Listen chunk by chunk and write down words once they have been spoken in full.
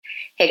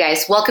Hey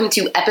guys, welcome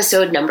to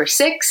episode number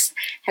 6.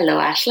 Hello,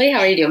 Ashley. How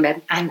are you doing,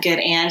 babe? I'm good,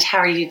 Ange. How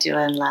are you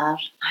doing, love?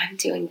 I'm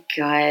doing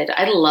good.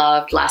 I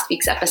loved last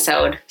week's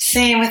episode.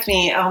 Same with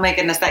me. Oh my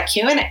goodness, that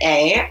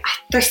Q&A.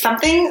 There's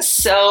something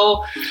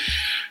so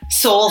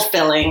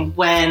soul-filling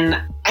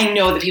when I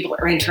know that people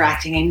are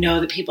interacting. I know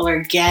that people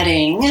are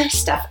getting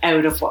stuff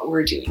out of what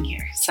we're doing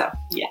here. So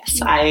yes,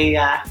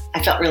 I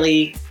felt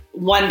really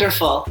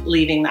wonderful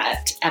leaving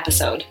that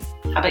episode.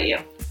 How about you?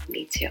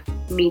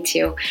 Me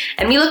too.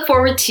 And we look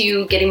forward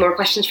to getting more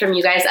questions from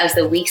you guys as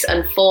the weeks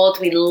unfold.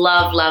 We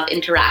love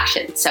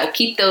interaction. So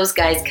keep those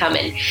guys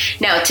coming.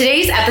 Now,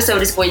 today's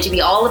episode is going to be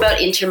all about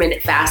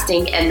intermittent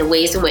fasting and the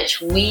ways in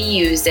which we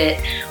use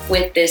it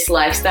with this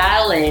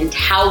lifestyle and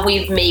how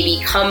we've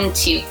maybe come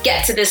to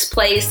get to this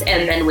place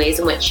and then ways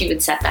in which you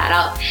would set that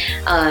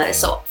up.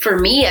 So for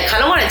me, I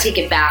kind of want to take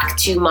it back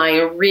to my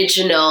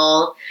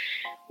original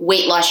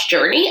weight loss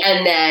journey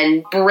and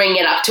then bring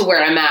it up to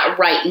where I'm at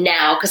right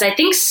now. Because I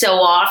think so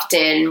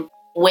often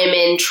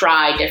women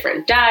try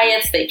different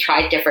diets, they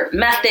try different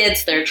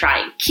methods, they're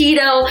trying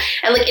keto,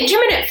 and like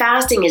intermittent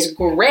fasting is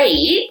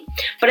great,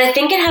 but I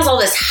think it has all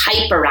this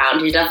hype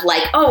around it of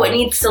like, oh, it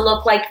needs to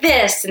look like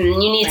this, and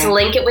you need to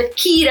link it with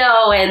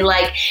keto, and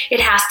like it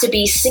has to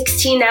be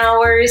 16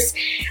 hours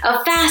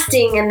of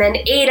fasting and then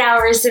 8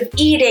 hours of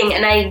eating.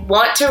 And I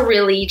want to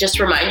really just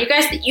remind you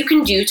guys that you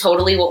can do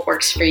totally what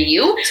works for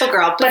you. So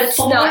girl, but it's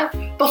not.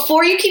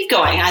 Before you keep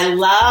going,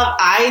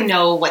 I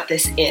know what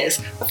this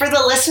is, but for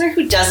the listener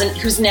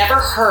who's never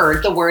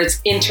heard the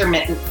words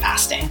intermittent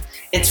fasting,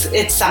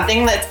 it's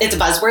something it's a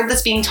buzzword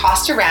that's being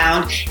tossed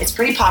around. It's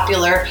pretty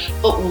popular,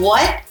 but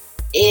what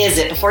is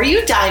it? Before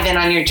you dive in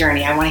on your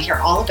journey, I want to hear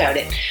all about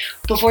it.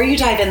 Before you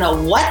dive in though,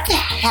 what the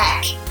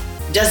heck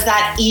does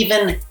that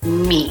even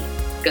mean?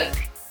 Good.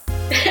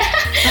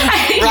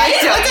 Right?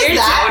 You're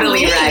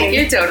totally right.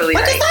 You're totally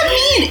right. What does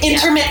that mean?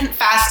 Intermittent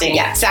fasting.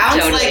 Yeah,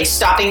 sounds like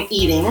stopping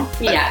eating.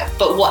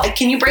 But what?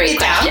 Can you break it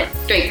down?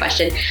 Great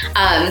question.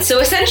 So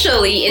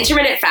essentially,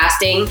 intermittent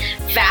fasting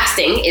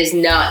is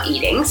not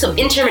eating. So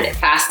intermittent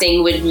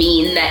fasting would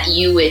mean that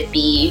you would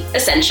be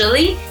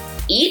essentially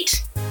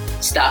eat,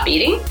 stop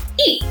eating,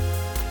 eat,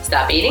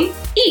 stop eating,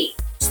 eat.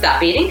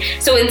 Stop eating.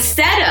 So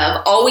instead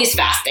of always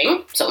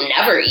fasting, so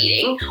never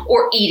eating,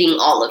 or eating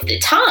all of the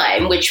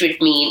time, which would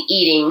mean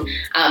eating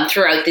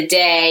throughout the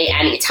day,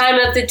 any time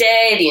of the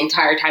day, the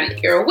entire time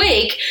that you're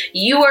awake,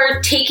 you are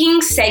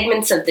taking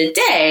segments of the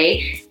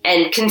day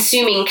and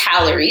consuming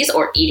calories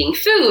or eating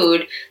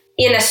food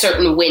in a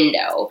certain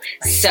window.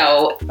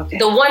 So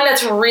the one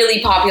that's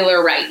really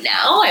popular right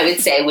now, I would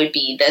say, would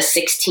be the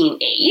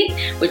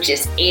 16-8, which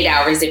is 8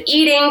 hours of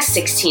eating,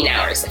 16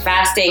 hours of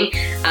fasting.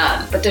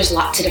 But there's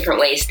lots of different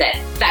ways that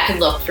could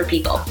look for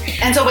people.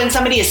 And so when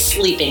somebody is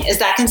sleeping, is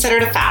that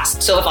considered a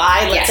fast? So if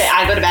let's say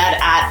I go to bed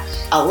at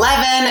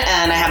 11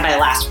 and I have my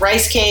last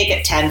rice cake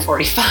at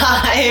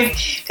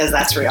 10:45, because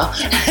that's real,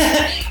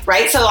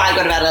 right? So I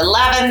go to bed at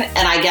 11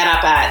 and I get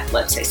up at,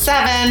 let's say,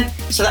 7.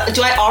 So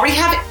do I already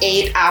have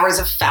 8 hours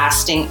of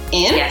fasting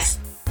in? Yes.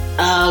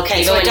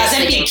 Okay, so it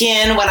doesn't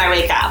begin when I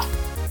wake up.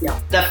 No.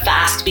 The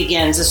fast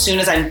begins as soon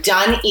as I'm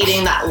done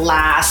eating that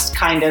last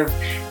kind of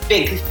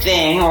big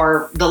thing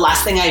or the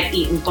last thing I've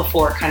eaten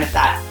before kind of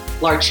that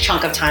large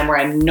chunk of time where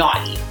I'm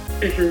not eating.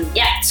 Mm-hmm.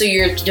 Yeah, so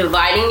you're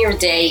dividing your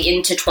day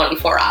into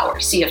 24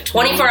 hours. So you have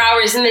 24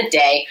 hours in the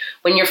day.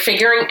 When you're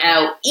figuring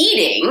out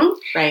eating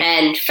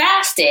and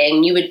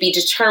fasting, you would be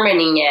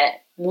determining it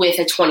with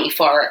a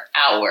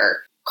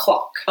 24-hour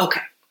clock.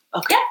 Okay.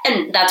 Yeah,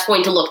 and that's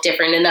going to look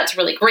different, and that's a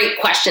really great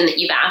question that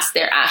you've asked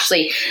there,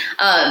 Ashley.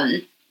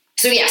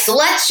 So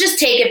let's just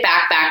take it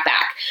back.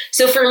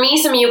 So for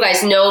me, some of you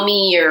guys know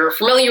me, you're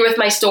familiar with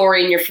my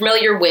story, and you're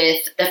familiar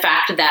with the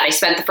fact that I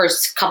spent the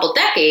first couple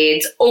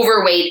decades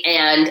overweight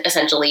and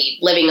essentially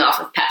living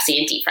off of Pepsi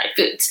and deep fried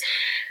foods.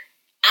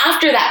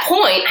 After that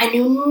point, I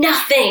knew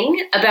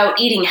nothing about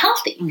eating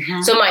healthy.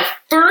 Mm-hmm. So my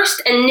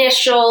first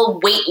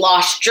initial weight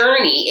loss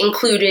journey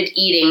included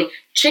eating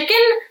chicken,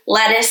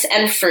 lettuce,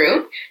 and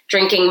fruit,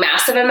 drinking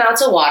massive amounts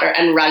of water,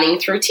 and running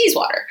through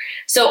Teeswater.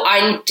 So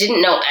I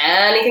didn't know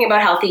anything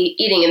about healthy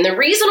eating. And the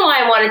reason why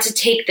I wanted to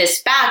take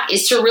this back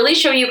is to really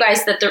show you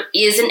guys that there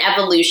is an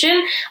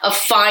evolution of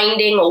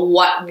finding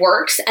what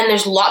works. And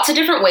there's lots of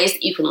different ways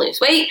that you can lose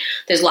weight.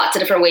 There's lots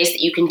of different ways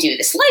that you can do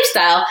this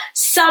lifestyle.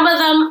 Some of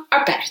them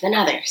are better than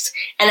others.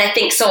 And I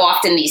think so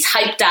often these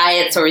hype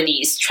diets or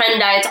these trend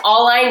diets,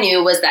 all I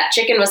knew was that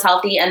chicken was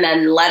healthy and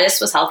then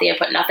lettuce was healthy. I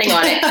put nothing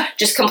on it,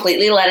 just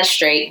completely lettuce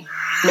straight,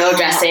 no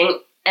dressing,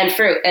 and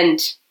fruit. And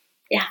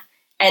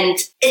and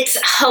it's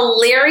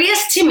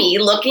hilarious to me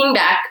looking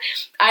back.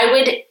 I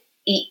would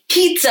eat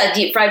pizza,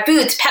 deep fried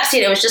foods, Pepsi,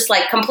 and it was just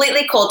like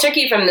completely cold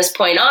turkey from this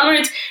point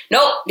onwards.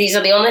 Nope, these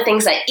are the only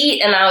things I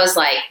eat. And I was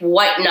like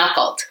white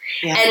knuckled.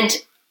 Yeah. And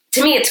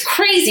to me, it's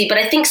crazy, but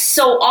I think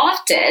so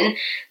often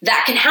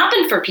that can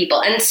happen for people.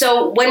 And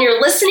so when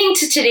you're listening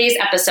to today's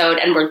episode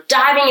and we're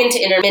diving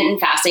into intermittent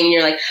fasting and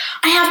you're like,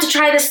 I have to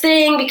try this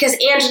thing because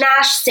Ange and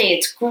Ash say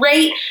it's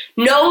great,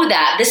 know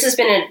that this has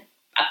been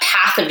a a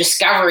path of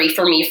discovery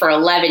for me for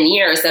 11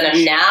 years that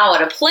I'm now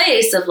at a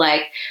place of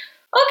like,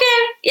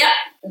 okay, yep,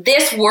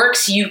 this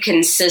works. You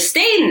can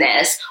sustain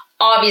this.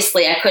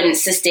 Obviously, I couldn't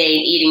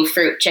sustain eating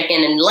fruit,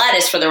 chicken, and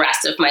lettuce for the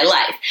rest of my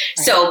life.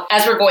 Right. So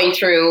as we're going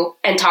through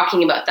and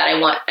talking about that,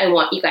 I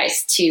want you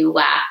guys to,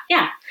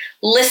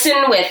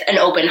 listen with an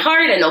open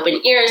heart and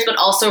open ears, but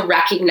also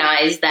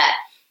recognize that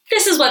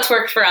this is what's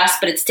worked for us,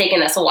 but it's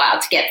taken us a while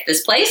to get to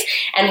this place.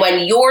 And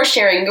when you're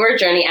sharing your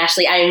journey,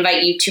 Ashley, I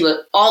invite you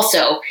to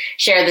also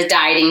share the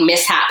dieting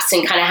mishaps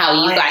and kind of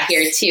how you got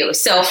here too.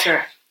 So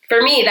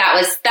for me, that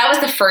was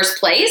the first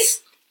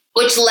place,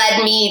 which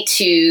led me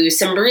to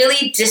some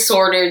really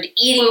disordered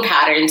eating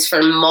patterns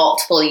for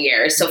multiple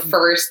years. So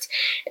first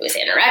it was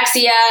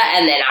anorexia,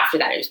 and then after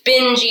that it was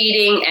binge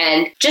eating,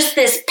 and just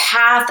this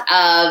path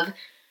of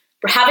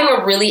having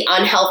a really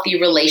unhealthy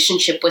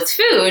relationship with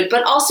food,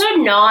 but also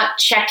not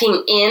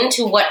checking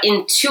into what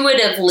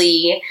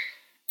intuitively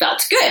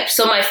felt good.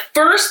 So my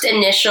first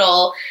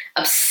initial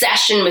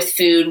obsession with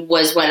food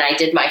was when I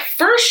did my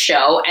first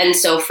show. And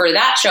so for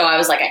that show, I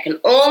was like, I can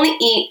only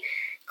eat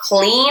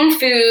clean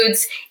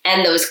foods.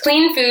 And those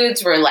clean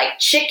foods were like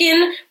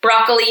chicken,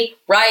 broccoli,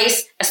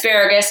 rice,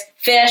 asparagus,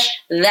 fish.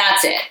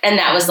 That's it. And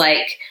that was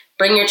like,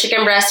 bring your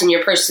chicken breast and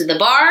your purse to the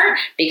bar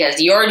because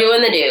you're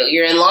doing the do.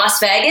 You're in Las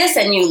Vegas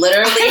and you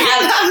literally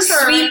have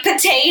sweet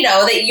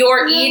potato that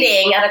you're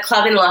eating at a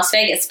club in Las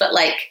Vegas. But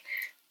like,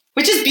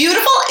 which is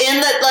beautiful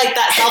in that, like,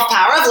 that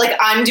self-power of like,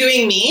 I'm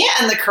doing me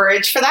and the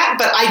courage for that.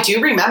 But I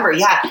do remember,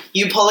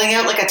 you pulling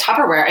out like a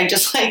Tupperware and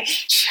just like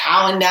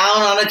chowing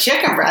down on a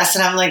chicken breast.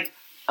 And I'm like,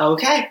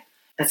 okay,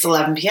 it's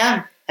 11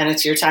 p.m. and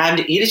it's your time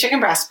to eat a chicken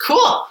breast.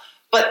 Cool.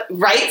 But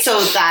right. So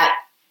that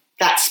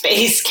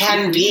space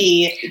can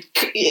be,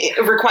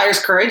 it requires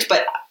courage,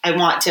 but I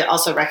want to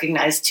also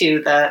recognize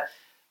too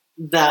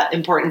the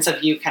importance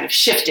of you kind of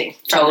shifting.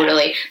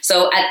 Totally.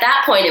 So at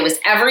that point, it was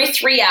every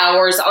 3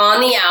 hours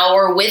on the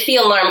hour with the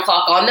alarm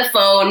clock on the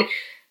phone.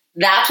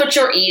 That's what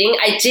you're eating.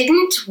 I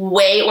didn't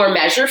weigh or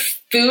measure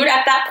food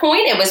at that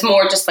point. It was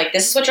more just like,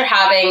 this is what you're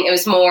having. It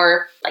was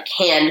more like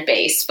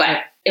hand-based,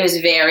 but it was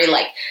very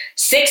like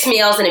 6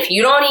 meals. And if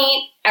you don't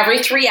eat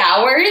every 3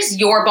 hours,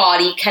 your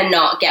body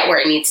cannot get where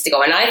it needs to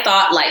go. And I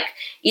thought like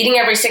eating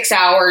every 6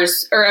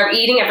 hours or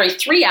eating every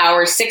 3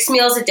 hours, 6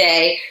 meals a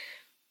day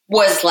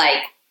was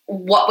like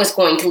what was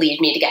going to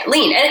lead me to get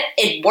lean. And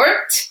it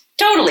worked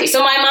totally. So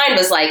my mind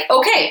was like,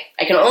 okay,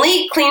 I can only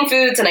eat clean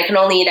foods and I can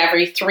only eat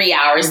every 3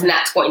 hours and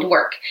that's going to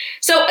work.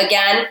 So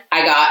again,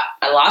 I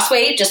lost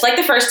weight just like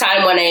the first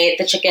time when I ate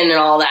the chicken and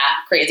all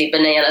that crazy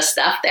banana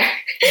stuff there,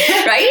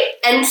 right?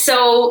 And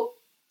so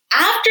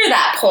after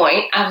that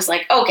point, I was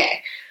like,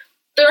 okay,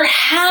 there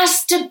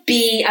has to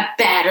be a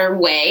better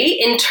way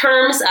in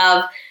terms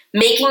of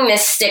making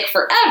this stick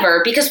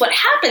forever, because what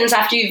happens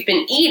after you've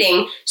been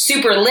eating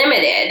super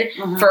limited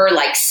for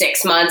like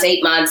 6 months,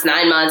 8 months,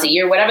 9 months, a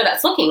year, whatever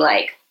that's looking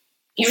like,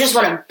 you just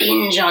want to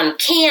binge on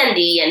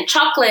candy and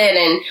chocolate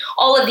and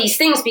all of these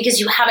things because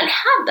you haven't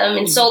had them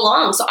in so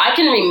long. So I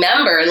can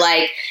remember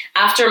like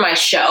after my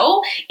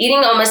show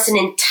eating almost an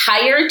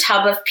entire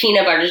tub of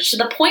peanut butter to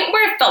the point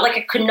where it felt like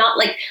I could not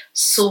like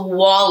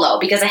swallow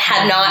because I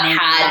had not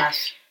had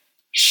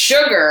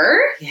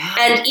sugar.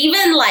 And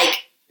even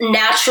like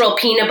natural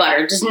peanut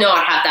butter does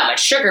not have that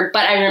much sugar.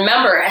 But I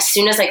remember as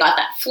soon as I got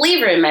that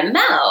flavor in my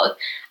mouth,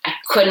 I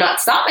could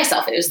not stop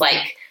myself. It was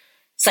like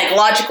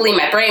psychologically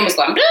my brain was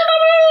going, blah, blah,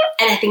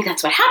 blah, and I think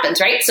that's what happens,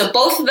 right? So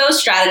both of those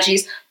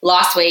strategies,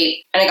 lost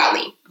weight and I got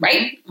lean,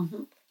 right?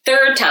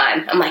 Third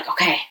time, I'm like,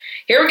 okay,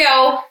 here we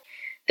go.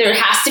 There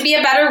has to be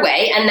a better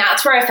way. And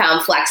that's where I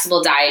found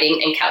flexible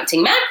dieting and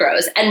counting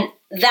macros. And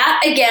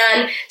that,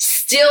 again,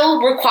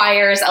 still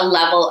requires a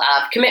level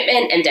of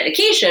commitment and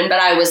dedication.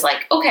 But I was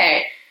like,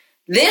 okay,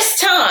 this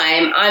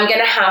time I'm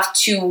going to have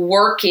to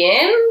work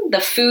in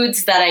the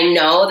foods that I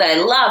know that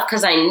I love,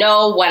 because I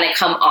know when I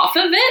come off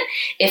of it,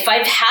 if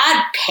I've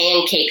had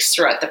pancakes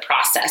throughout the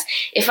process,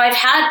 if I've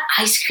had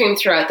ice cream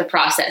throughout the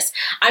process,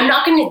 I'm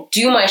not going to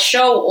do my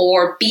show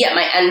or be at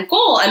my end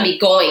goal and be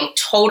going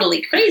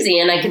totally crazy.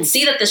 And I could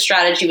see that this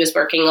strategy was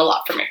working a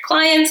lot for my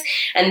clients,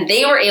 and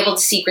they were able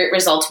to see great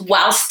results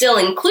while still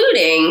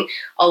including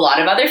a lot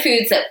of other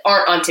foods that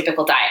aren't on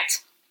typical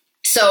diets.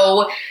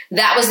 So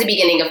that was the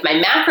beginning of my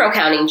macro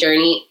counting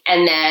journey.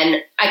 And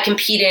then I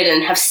competed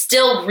and have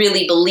still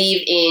really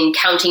believe in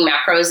counting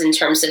macros in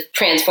terms of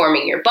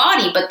transforming your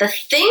body. But the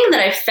thing that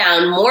I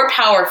found more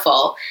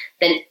powerful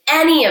than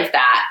any of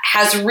that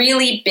has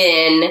really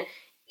been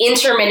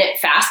intermittent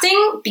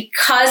fasting,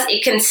 because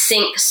it can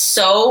sink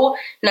so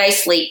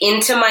nicely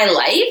into my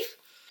life.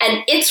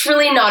 And it's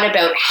really not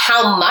about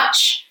how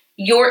much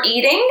you're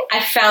eating.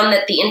 I found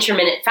that the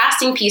intermittent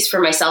fasting piece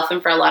for myself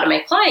and for a lot of my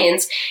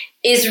clients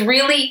is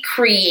really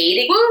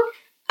creating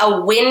a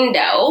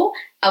window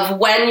of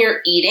when you're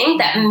eating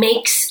that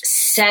makes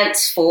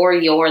sense for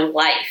your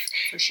life.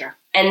 For sure.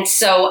 And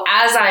so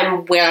as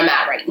I'm where I'm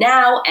at right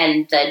now,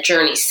 and the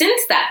journey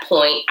since that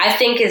point, I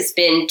think has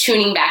been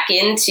tuning back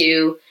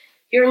into,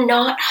 you're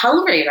not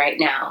hungry right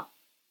now.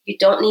 you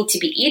don't need to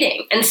be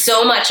eating. And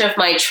so much of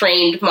my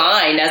trained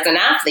mind as an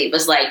athlete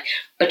was like,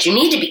 but you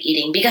need to be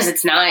eating because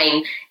it's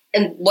 9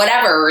 and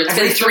whatever, it's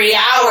every been 3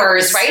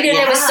 hours, right? And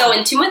I was so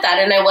in tune with that.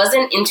 And I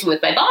wasn't in tune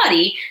with my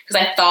body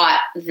because I thought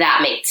that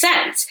made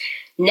sense.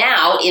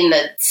 Now in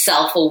the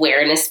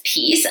self-awareness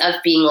piece of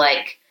being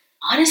like,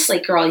 honestly,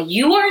 girl,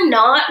 you are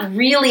not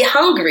really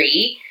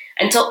hungry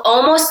until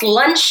almost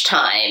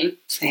lunchtime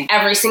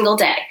every single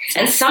day.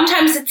 And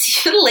sometimes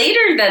it's even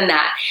later than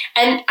that.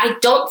 And I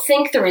don't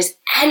think there is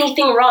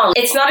anything wrong.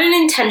 It's not an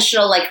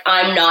intentional, like,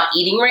 I'm not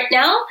eating right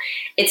now.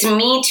 It's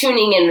me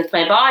tuning in with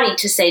my body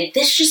to say,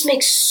 this just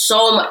makes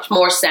so much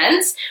more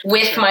sense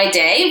with my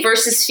day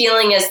versus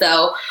feeling as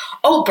though,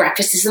 oh,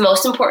 breakfast is the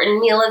most important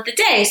meal of the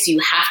day, so you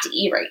have to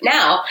eat right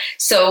now.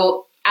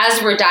 So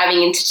as we're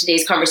diving into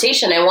today's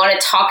conversation, I want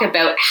to talk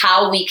about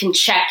how we can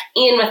check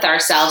in with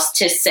ourselves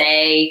to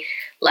say,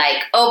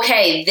 like,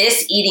 okay,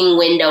 this eating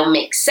window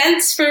makes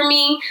sense for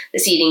me.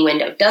 This eating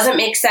window doesn't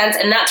make sense.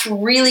 And that's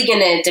really going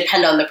to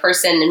depend on the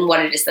person and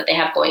what it is that they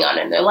have going on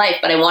in their life.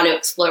 But I want to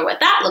explore what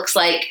that looks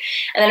like.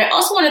 And then I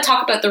also want to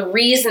talk about the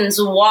reasons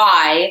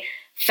why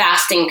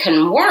fasting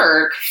can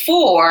work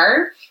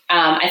for,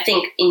 I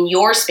think in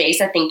your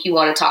space, I think you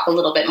want to talk a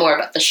little bit more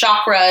about the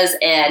chakras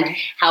and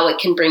how it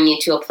can bring you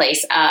to a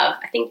place of,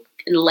 I think,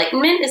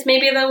 enlightenment is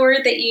maybe the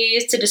word that you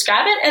use to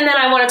describe it. And then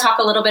I want to talk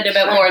a little bit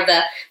about more of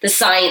the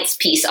science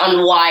piece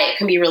on why it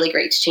can be really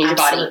great to change your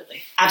body.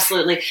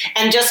 Absolutely.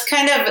 And just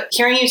kind of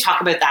hearing you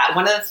talk about that,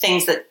 one of the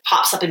things that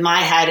pops up in my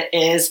head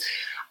is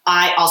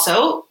I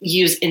also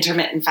use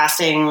intermittent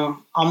fasting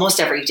almost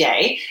every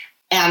day.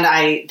 And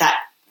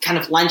that kind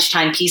of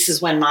lunchtime piece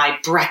is when my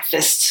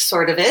breakfast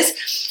sort of is.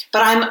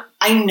 But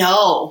I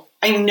know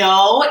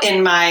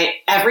in my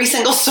every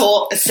single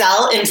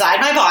cell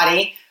inside my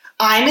body,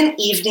 I'm an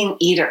evening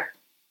eater.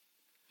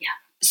 Yeah.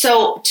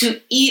 So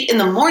to eat in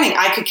the morning,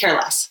 I could care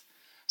less.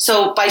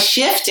 So by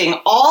shifting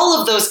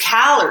all of those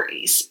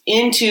calories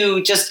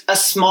into just a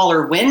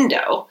smaller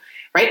window,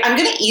 right? I'm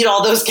going to eat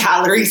all those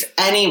calories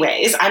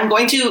anyways. I'm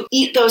going to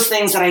eat those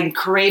things that I'm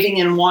craving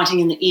and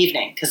wanting in the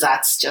evening because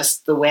that's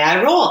just the way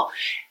I roll.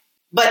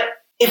 But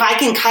if I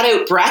can cut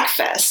out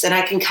breakfast and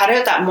I can cut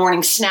out that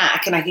morning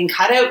snack and I can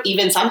cut out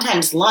even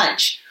sometimes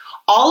lunch,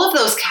 all of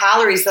those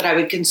calories that I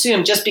would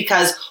consume just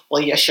because,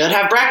 well, you should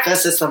have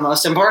breakfast, it's the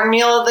most important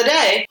meal of the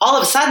day. All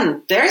of a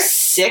sudden, there's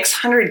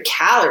 600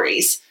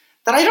 calories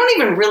that I don't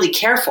even really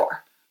care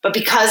for. But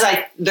because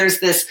there's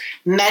this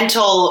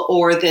mental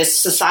or this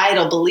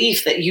societal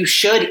belief that you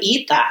should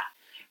eat that,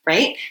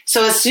 right?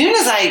 So as soon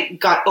as I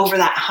got over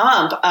that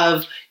hump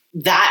of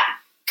that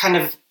kind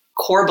of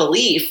core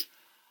belief,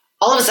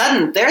 all of a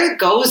sudden, there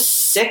goes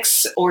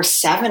 600 or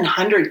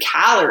 700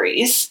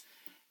 calories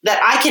that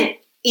I can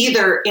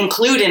either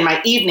include in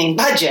my evening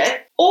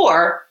budget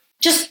or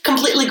just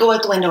completely go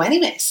out the window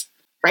anyways,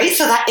 right?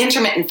 So that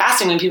intermittent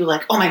fasting, when people are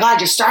like, oh my God,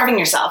 you're starving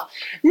yourself.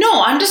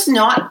 No, I'm just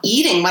not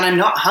eating when I'm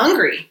not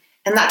hungry.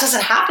 And that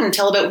doesn't happen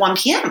until about 1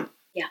 p.m.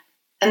 Yeah.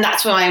 And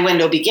that's when my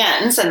window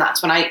begins. And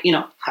that's when I,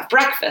 have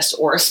breakfast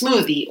or a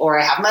smoothie or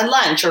I have my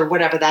lunch or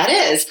whatever that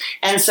is.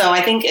 And so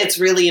I think it's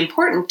really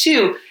important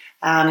too.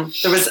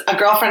 There was a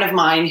girlfriend of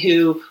mine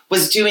who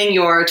was doing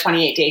your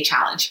 28-day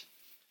challenge.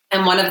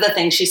 And one of the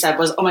things she said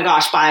was, oh my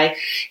gosh, by,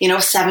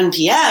 7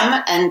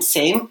 p.m. and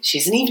same,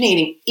 she's an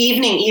evening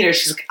eater.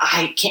 She's like,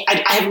 I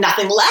have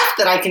nothing left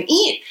that I can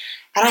eat.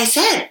 And I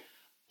said,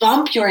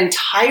 bump your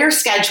entire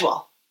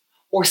schedule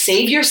or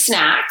save your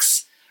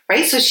snacks,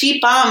 right? So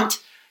she bumped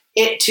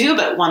it to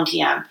about 1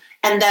 p.m.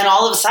 And then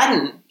all of a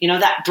sudden,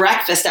 that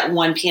breakfast at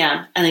 1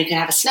 p.m. and then you can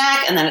have a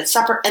snack and then it's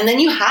supper. And then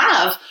you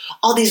have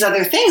all these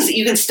other things that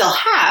you can still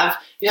have.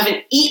 You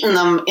haven't eaten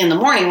them in the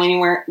morning when you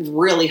weren't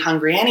really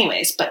hungry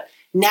anyways, but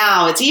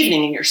now it's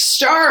evening and you're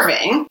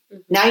starving.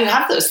 Now you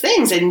have those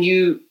things and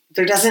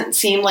there doesn't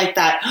seem like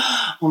that,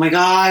 oh my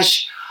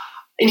gosh,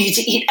 I need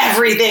to eat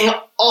everything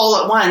all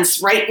at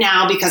once right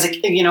now because,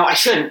 I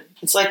shouldn't.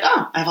 It's like,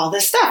 oh, I have all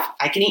this stuff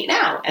I can eat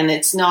now. And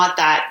it's not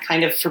that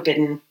kind of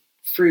forbidden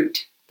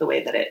fruit the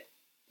way that it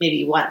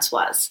maybe once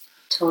was.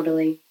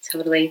 Totally.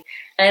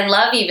 And I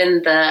love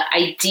even the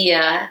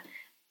idea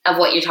of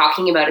what you're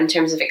talking about in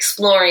terms of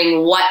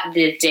exploring what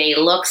the day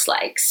looks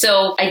like.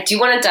 So I do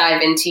want to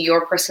dive into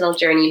your personal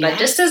journey, but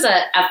just as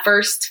a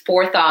first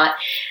forethought,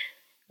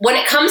 when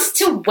it comes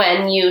to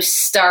when you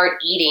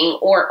start eating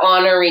or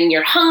honoring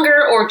your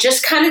hunger or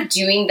just kind of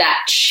doing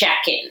that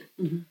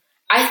check-in,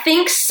 I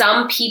think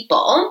some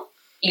people,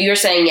 you're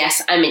saying,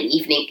 yes, I'm an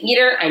evening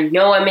eater. I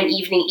know I'm an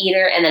evening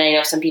eater. And then I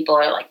know some people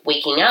are like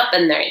waking up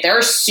and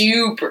they're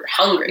super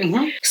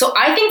hungry. So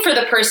I think for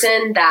the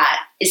person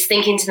that is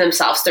thinking to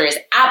themselves, there is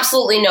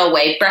absolutely no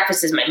way.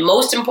 Breakfast is my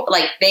most important.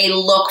 Like they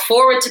look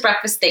forward to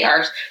breakfast. They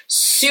are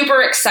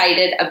super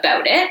excited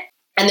about it.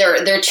 And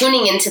they're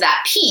tuning into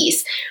that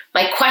piece.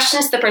 My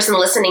question to the person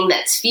listening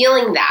that's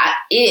feeling that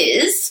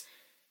is,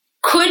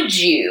 could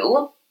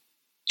you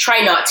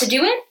try not to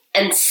do it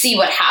and see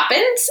what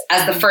happens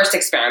as the first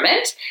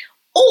experiment?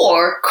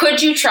 Or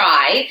could you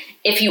try,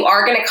 if you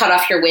are going to cut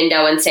off your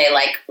window and say,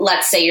 like,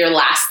 let's say your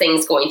last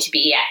thing's going to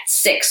be at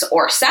 6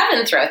 or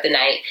 7 throughout the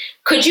night,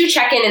 could you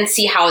check in and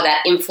see how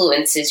that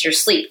influences your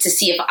sleep to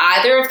see if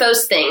either of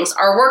those things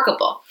are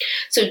workable?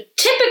 So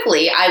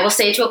typically, I will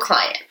say to a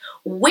client,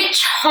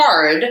 which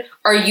hard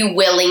are you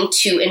willing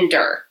to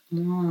endure?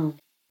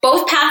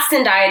 Both paths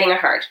in dieting are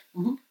hard.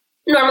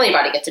 Normally your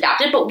body gets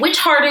adapted, but which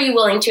hard are you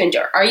willing to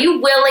endure? Are you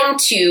willing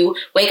to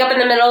wake up in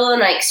the middle of the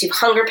night because you have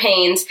hunger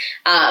pains,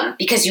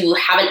 because you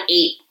haven't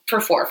ate for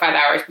 4 or 5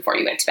 hours before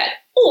you went to bed?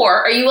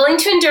 Or are you willing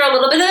to endure a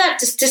little bit of that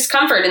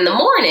discomfort in the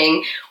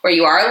morning where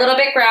you are a little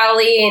bit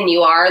growly and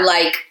you are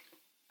like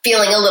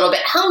feeling a little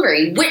bit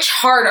hungry? Which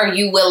hard are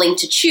you willing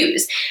to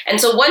choose? And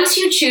so once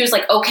you choose,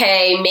 like,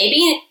 okay,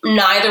 maybe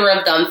neither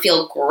of them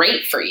feel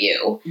great for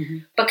you,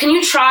 but can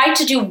you try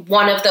to do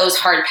one of those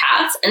hard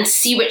paths and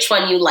see which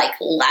one you like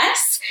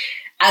less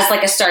as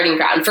like a starting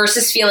ground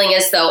versus feeling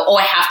as though, oh,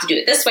 I have to do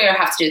it this way or I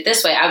have to do it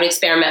this way? I would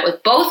experiment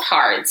with both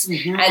hards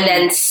and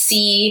then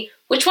see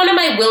which one am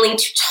I willing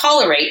to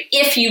tolerate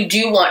if you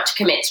do want to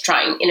commit to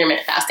trying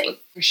intermittent fasting.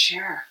 For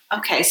sure.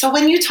 Okay, so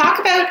when you talk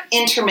about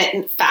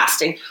intermittent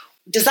fasting,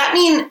 does that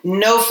mean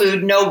no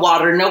food, no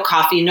water, no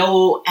coffee,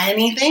 no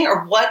anything?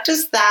 Or what's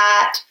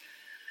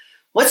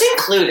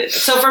included?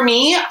 So for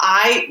me,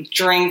 I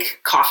drink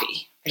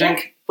coffee. I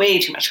drink way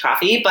too much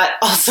coffee, but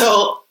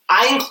also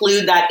I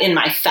include that in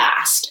my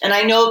fast. And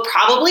I know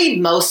probably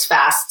most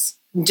fasts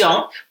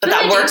don't, but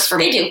that works for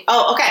me. They do.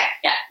 Oh, okay.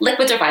 Yeah,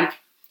 liquids are fine.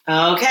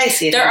 Okay,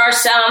 see. There are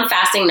some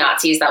fasting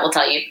Nazis that will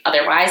tell you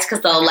otherwise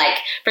because they'll like,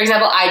 for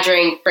example, I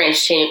drink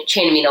branched chain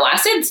amino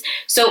acids.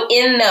 So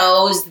in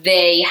those,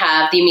 they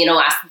have the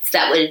amino acids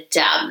that would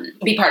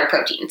be part of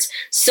proteins.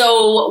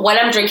 So when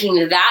I'm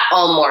drinking that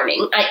all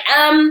morning, I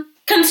am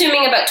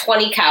consuming about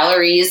 20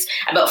 calories,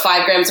 about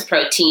 5 grams of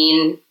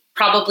protein,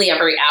 probably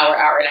every hour,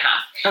 hour and a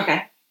half.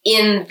 Okay.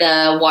 In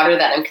the water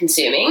that I'm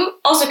consuming,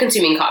 also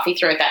consuming coffee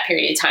throughout that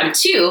period of time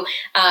too.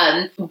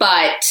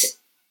 But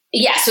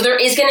yeah, so there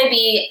is going to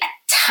be a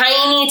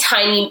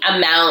tiny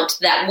amount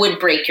that would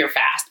break your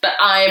fast, but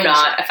I'm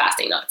not a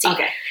fasting Nazi.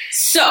 Okay.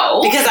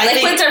 So because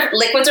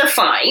liquids are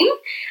fine.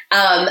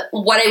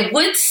 What I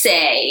would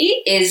say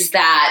is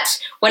that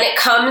when it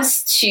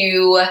comes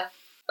to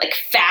like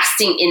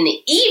fasting in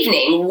the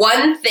evening,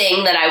 one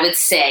thing that I would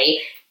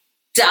say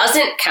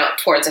doesn't count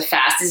towards a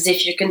fast is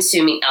if you're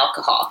consuming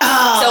alcohol.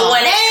 So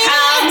when it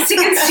comes to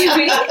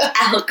consuming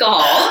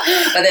alcohol,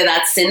 whether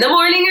that's in the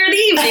morning or the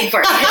evening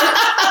for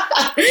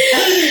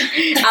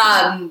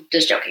you,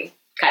 just joking,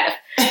 kind of.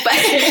 But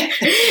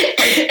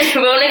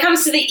when it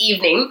comes to the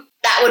evening,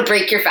 that would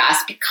break your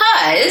fast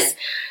because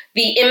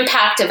the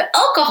impact of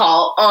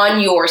alcohol on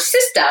your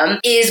system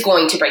is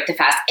going to break the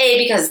fast, A,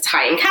 because it's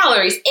high in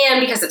calories, and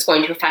because it's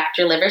going to affect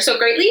your liver so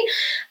greatly.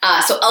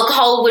 So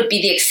alcohol would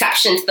be the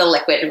exception to the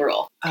liquid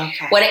rule.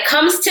 Okay. When it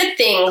comes to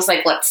things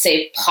like, let's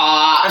say,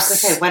 pops. I was going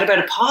to say, what about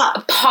a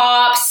pop?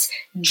 Pops,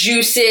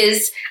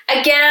 juices.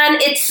 Again,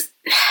 it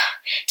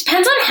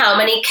depends on how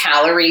many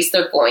calories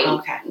they're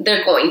going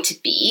to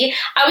be.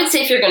 I would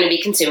say if you're going to be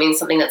consuming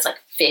something that's like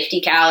 50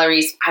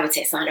 calories, I would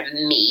say it's not a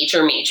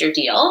major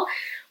deal.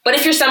 But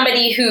if you're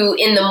somebody who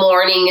in the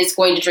morning is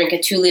going to drink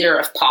a 2 liter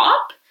of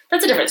pop,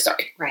 that's a different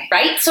story.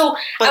 Right? So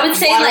but I would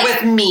say water like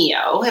with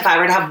Mio, if I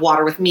were to have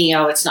water with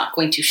Mio, it's not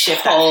going to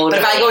shift totally.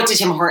 That. But if I go to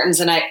Tim Hortons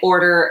and I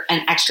order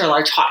an extra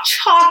large hot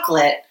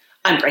chocolate,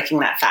 I'm breaking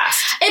that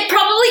fast. It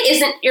probably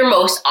isn't your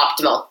most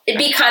optimal. It'd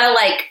be kind of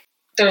like,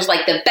 there's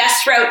like the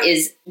best route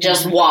is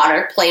just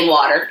water, plain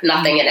water,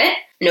 nothing in it.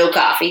 No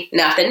coffee,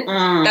 nothing.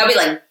 That would be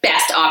like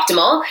best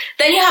optimal.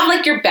 Then you have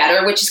like your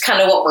better, which is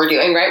kind of what we're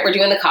doing, right? We're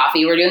doing the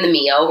coffee, we're doing the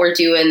Mio, we're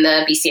doing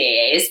the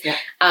BCAAs. Yeah.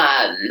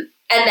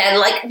 And then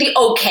like the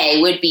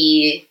okay would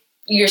be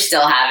you're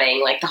still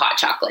having like the hot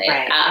chocolate.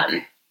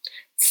 Right.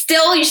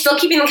 Still, you're still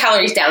keeping the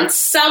calories down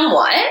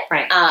somewhat,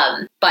 right?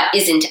 But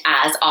isn't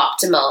as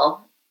optimal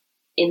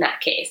in that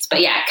case.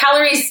 But yeah,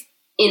 calories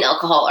in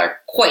alcohol are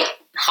quite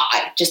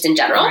high just in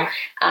general.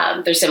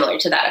 Right. They're similar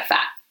to that of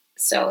fat.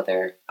 So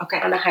they're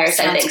on the higher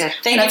side of things. Good.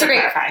 Thank you for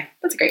clarifying.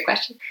 That's a great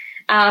question.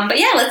 But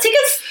yeah, let's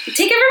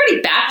take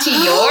everybody back to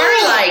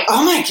your like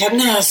oh my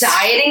goodness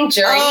dieting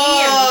journey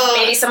and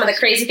maybe some of the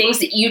crazy things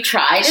that you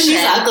tried.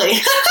 She's ugly.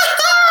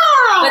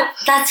 But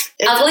that's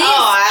ugly.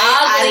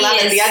 I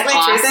love it. The ugly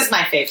awesome. truth is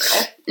my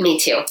favorite. Me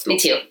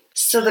too.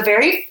 So the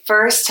very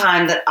first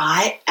time that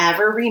I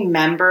ever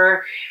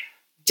remember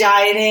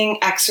dieting,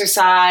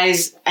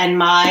 exercise, and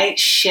my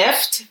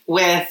shift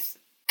with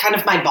kind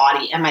of my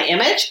body and my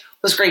image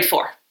was grade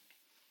 4.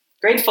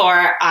 Grade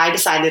 4, I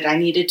decided I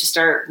needed to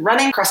start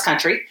running cross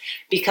country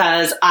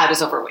because I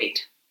was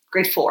overweight.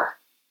 Grade 4.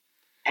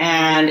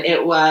 And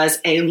it was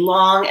a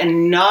long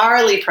and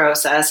gnarly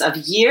process of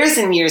years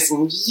and years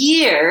and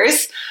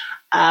years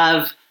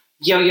of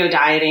yo-yo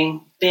dieting,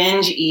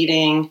 binge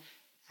eating,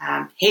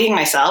 hating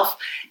myself.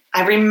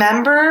 I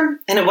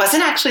remember, and it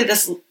wasn't actually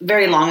this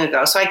very long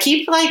ago, so I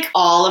keep like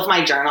all of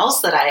my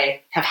journals that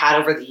I have had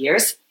over the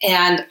years,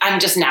 and I'm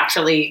just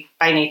naturally,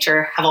 by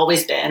nature, have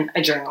always been a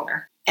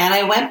journaler. And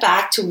I went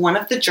back to one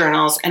of the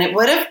journals, and it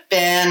would have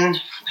been,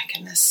 oh my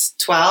goodness,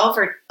 12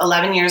 or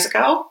 11 years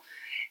ago.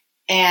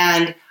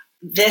 And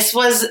this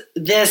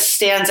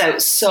stands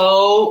out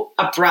so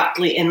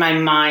abruptly in my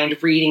mind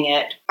reading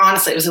it.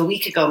 Honestly, it was a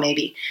week ago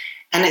maybe.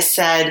 And it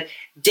said,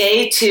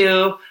 day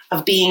 2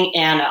 of being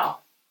ano.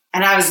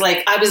 And I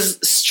was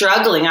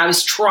struggling. I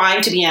was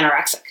trying to be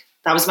anorexic.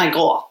 That was my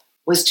goal,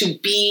 was to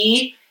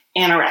be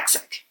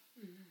anorexic.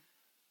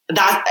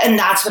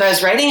 That's what I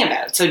was writing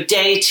about. So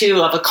day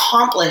 2 of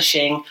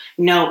accomplishing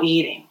no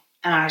eating.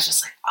 And I was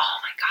just like, oh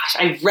my gosh,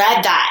 I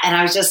read that. And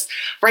I was just,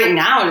 right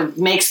now, it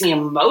makes me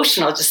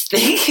emotional just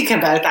thinking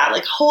about that.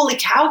 Like, holy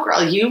cow,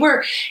 girl, you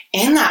were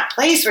in that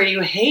place where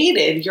you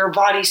hated your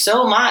body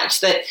so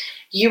much that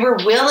you were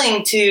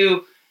willing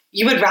to,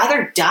 you would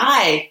rather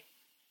die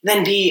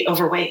than be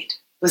overweight.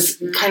 Was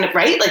kind of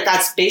right. Like,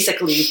 that's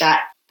basically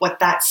what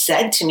that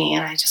said to me.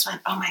 And I just went,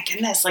 oh my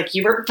goodness, like,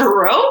 you were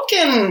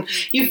broken.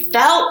 You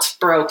felt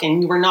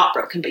broken. You were not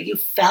broken, but you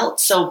felt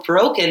so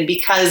broken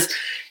because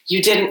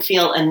you didn't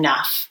feel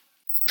enough.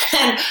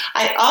 And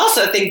I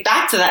also think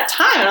back to that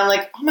time and I'm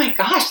like, oh my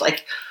gosh,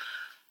 like,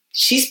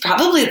 she's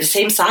probably the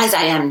same size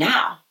I am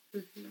now.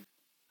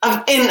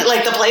 In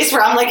like the place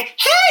where I'm like,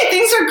 hey,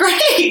 things are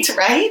great,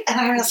 right? And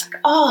I was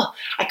like, oh,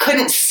 I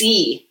couldn't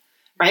see,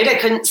 right? I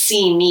couldn't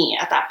see me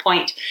at that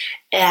point.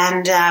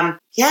 And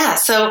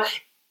so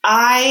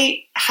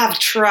I have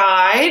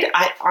tried,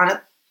 I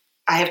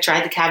have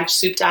tried the cabbage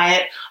soup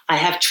diet. I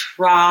have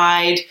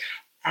tried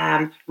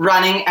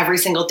running every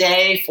single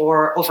day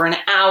for over an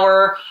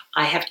hour.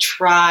 I have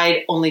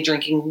tried only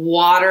drinking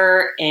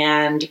water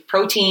and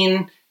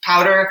protein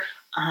powder.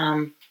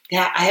 I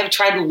have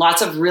tried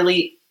lots of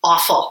really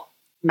awful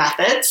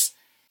methods,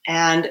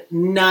 and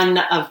none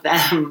of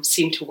them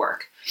seem to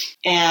work.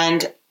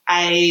 And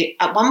I,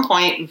 at one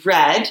point,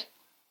 read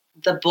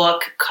the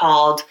book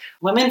called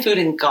Women, Food,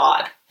 and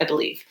God, I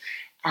believe.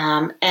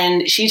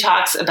 And she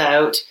talks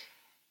about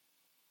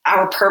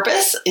our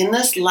purpose in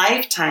this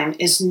lifetime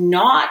is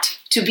not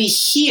to be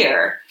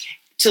here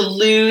to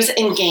lose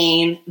and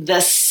gain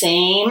the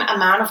same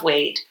amount of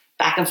weight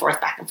back and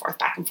forth, back and forth,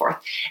 back and forth.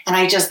 And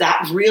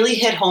that really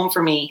hit home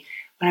for me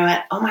when I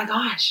went, oh my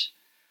gosh,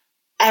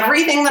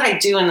 everything that I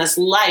do in this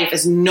life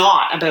is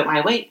not about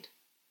my weight.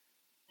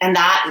 And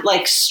that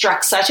like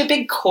struck such a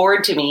big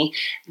chord to me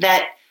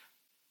that,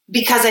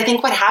 because I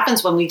think what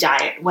happens when we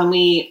diet, when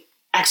we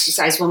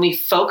exercise, when we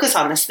focus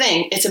on this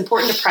thing, it's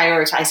important to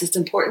prioritize. It's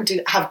important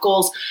to have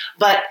goals.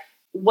 But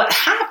what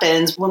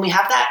happens when we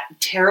have that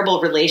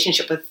terrible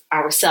relationship with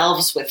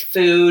ourselves, with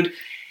food,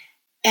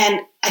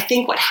 and I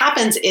think what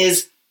happens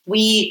is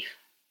we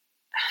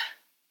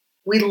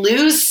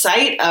lose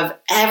sight of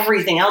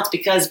everything else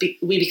because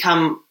we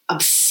become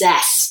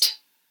obsessed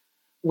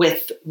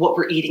with what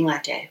we're eating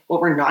that day, what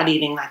we're not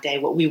eating that day,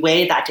 what we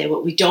weigh that day,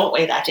 what we don't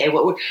weigh that day,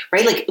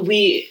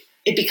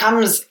 it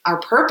becomes our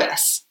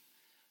purpose.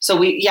 So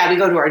we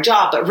go to our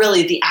job, but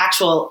really the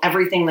actual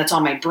everything that's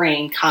on my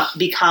brain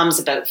becomes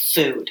about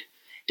food,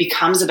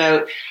 becomes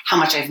about how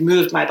much I've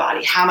moved my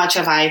body, how much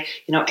have I,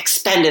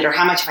 expended, or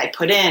how much have I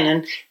put in.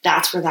 And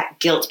that's where that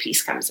guilt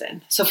piece comes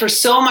in. So for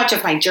so much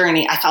of my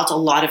journey, I felt a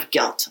lot of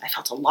guilt. I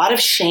felt a lot of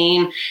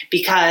shame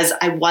because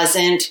I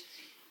wasn't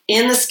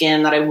in the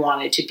skin that I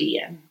wanted to be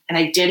in. And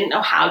I didn't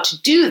know how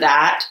to do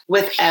that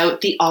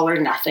without the all or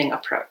nothing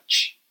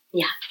approach.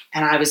 Yeah.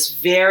 And I was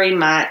very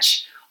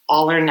much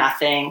all or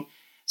nothing.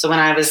 So when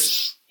I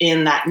was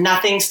in that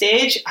nothing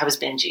stage, I was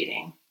binge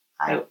eating.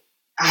 I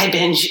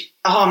binge.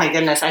 Oh my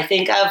goodness.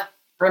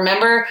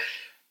 Remember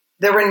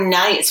there were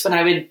nights when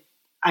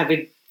I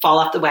would fall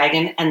off the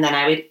wagon and then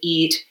I would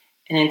eat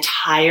an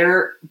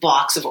entire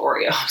box of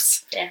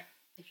Oreos. Yeah,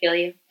 I feel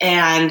you.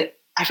 And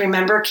I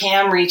remember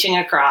Cam reaching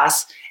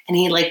across and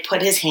he like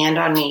put his hand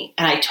on me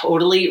and I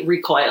totally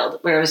recoiled,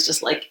 where I was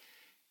just like,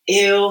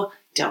 ew,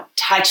 don't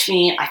touch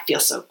me. I feel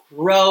so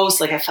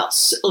gross. Like I felt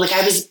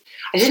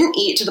I didn't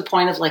eat to the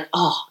point of like,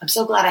 oh, I'm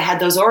so glad I had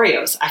those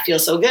Oreos. I feel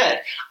so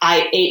good.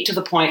 I ate to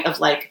the point of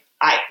like,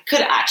 I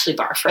could actually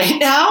barf right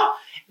now.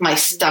 My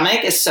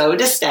stomach is so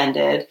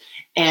distended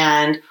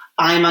and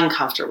I'm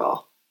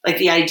uncomfortable. Like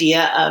the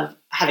idea of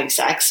having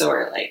sex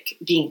or like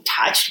being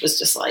touched was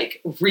just like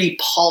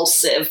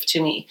repulsive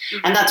to me.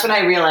 Mm-hmm. And that's when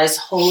I realized,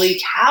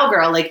 holy cow,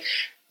 girl, like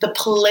the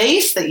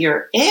place that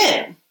you're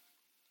in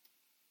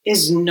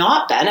is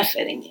not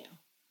benefiting you.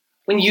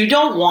 When you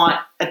don't want,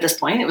 at this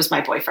point, it was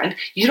my boyfriend,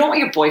 you don't want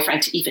your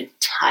boyfriend to even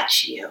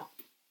touch you.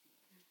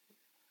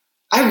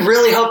 I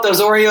really hope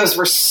those Oreos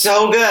were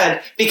so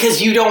good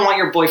because you don't want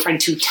your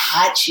boyfriend to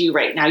touch you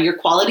right now. Your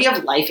quality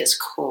of life is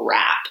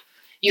crap.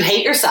 You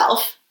hate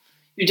yourself.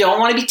 You don't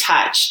want to be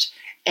touched.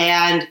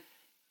 And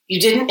you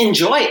didn't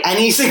enjoy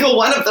any single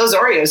one of those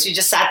Oreos. You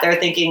just sat there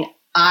thinking,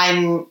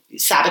 I'm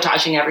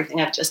sabotaging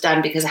everything I've just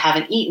done because I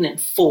haven't eaten in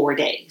 4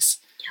 days.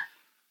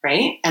 Yeah.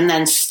 Right? And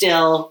then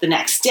still the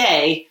next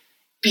day,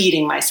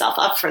 beating myself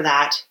up for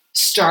that,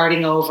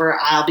 starting over,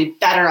 I'll be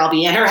better, I'll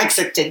be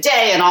anorexic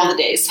today and all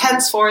the days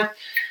henceforth.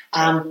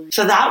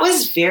 So that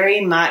was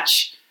very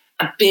much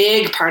a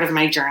big part of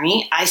my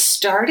journey. I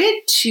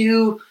started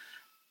to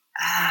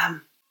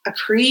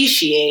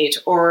appreciate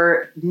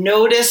or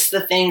notice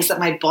the things that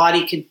my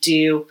body could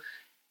do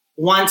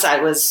once I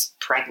was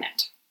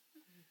pregnant.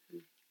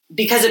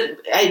 Because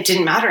it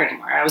didn't matter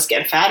anymore. I was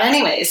getting fat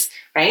anyways,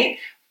 right?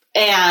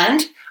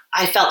 And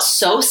I felt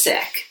so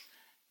sick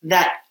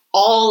that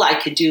all I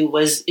could do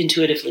was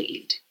intuitively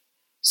eat.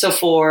 So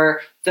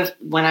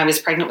when I was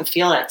pregnant with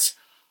Felix,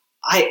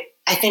 I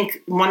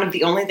think one of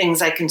the only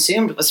things I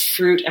consumed was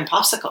fruit and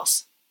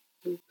popsicles.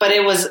 But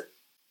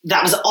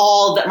that was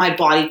all that my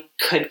body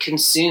could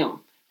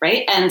consume,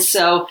 right? And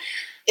so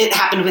it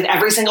happened with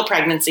every single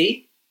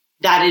pregnancy,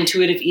 that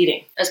intuitive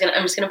eating.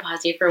 I'm just gonna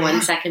pause you for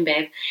 1 second,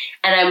 babe.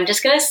 And I'm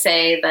just gonna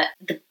say that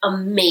the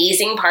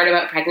amazing part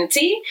about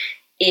pregnancy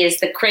is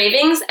the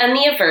cravings and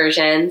the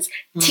aversions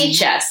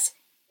teach us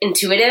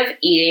intuitive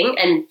eating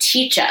and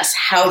teach us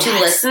how to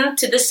listen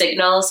to the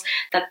signals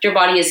that your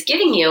body is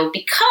giving you,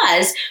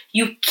 because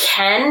you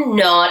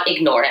cannot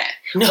ignore it.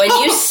 No. When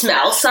you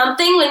smell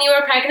something when you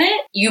were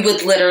pregnant, you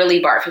would literally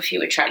barf if you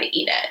would try to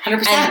eat it.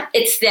 100%. And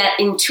it's that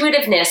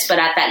intuitiveness, but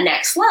at that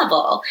next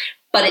level.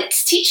 But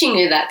it's teaching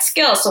you that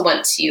skill. So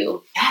once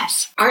you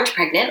aren't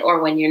pregnant,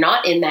 or when you're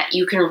not in that,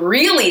 you can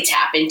really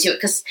tap into it.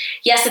 Because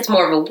yes, it's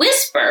more of a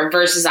whisper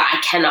versus I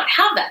cannot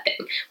have that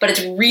thing. But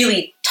it's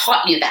really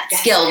taught you that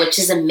skill, which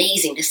is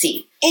amazing to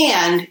see.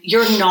 And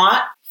you're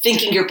not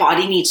thinking your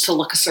body needs to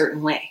look a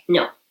certain way.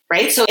 No.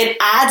 Right? So it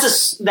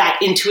adds that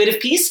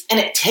intuitive piece, and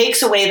it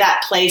takes away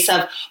that place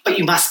of, but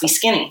you must be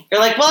skinny. You're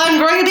like, well, I'm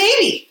growing a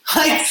baby.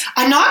 Like,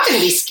 I'm not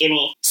going to be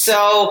skinny.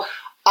 So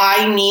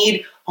I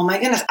need... Oh my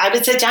goodness, I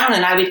would sit down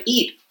and I would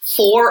eat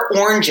 4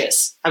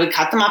 oranges. I would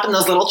cut them up in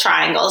those little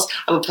triangles.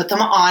 I would put them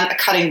on a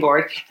cutting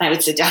board, and I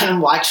would sit down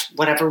and watch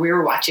whatever we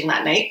were watching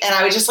that night. And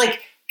I would just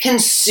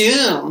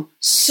consume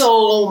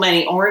so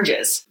many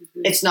oranges.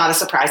 Mm-hmm. It's not a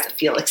surprise that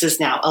Felix is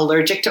now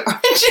allergic to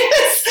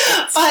oranges.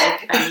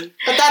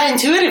 But that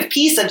intuitive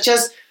piece of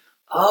just,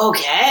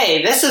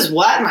 okay, this is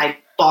what my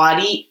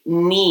body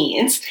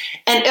needs.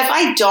 And if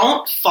I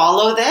don't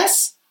follow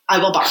this, I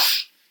will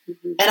barf.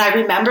 And I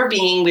remember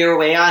we were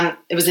away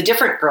it was a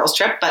different girls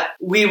trip, but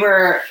we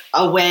were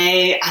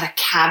away at a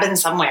cabin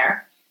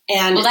somewhere.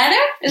 And was I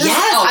there?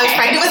 I was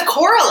pregnant with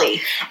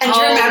Coralie. And do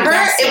you remember?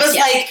 It was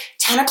like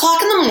 10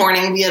 o'clock in the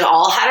morning. We had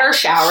all had our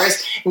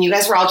showers, and you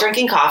guys were all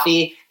drinking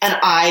coffee. And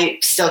I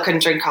still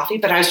couldn't drink coffee,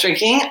 but I was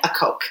drinking a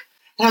Coke.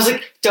 And I was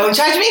like, don't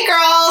judge me,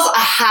 girls.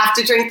 I have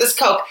to drink this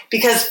Coke.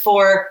 Because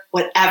for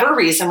whatever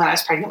reason, when I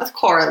was pregnant with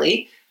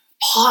Coralie,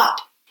 pop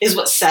is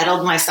what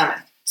settled my stomach.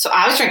 So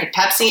I was drinking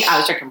Pepsi, I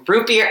was drinking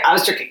root beer, I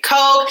was drinking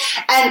Coke,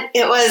 and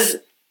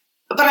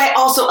but I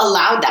also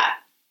allowed that,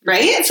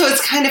 right? And so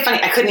it's kind of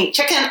funny. I couldn't eat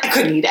chicken, I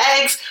couldn't eat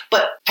eggs,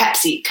 but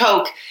Pepsi,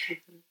 Coke,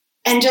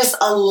 and just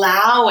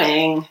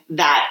allowing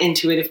that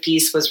intuitive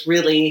piece was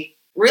really,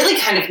 really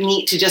kind of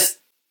neat to just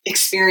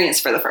experience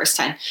for the first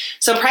time.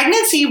 So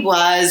pregnancy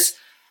was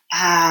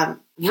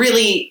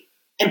really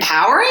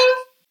empowering,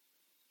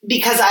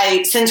 because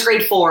since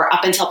grade 4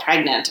 up until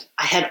pregnant,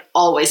 I had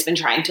always been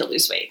trying to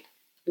lose weight.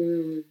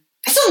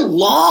 That's a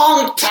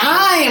long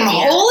time.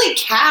 Yeah. Holy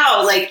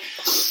cow.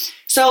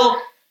 So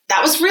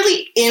that was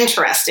really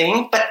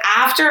interesting. But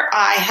after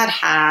I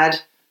had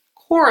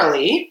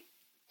Coralie,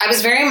 I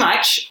was very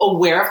much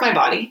aware of my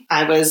body.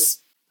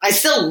 I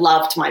still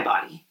loved my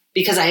body,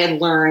 because I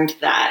had learned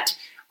that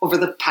over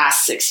the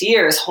past 6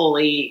 years,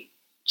 holy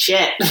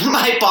shit,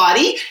 my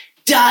body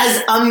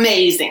does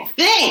amazing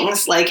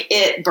things.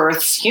 It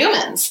births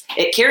humans,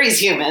 it carries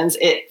humans,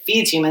 it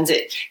feeds humans,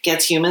 it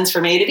gets humans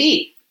from A to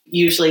B.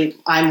 Usually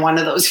I'm one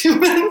of those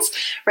humans,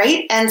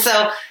 right? And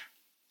so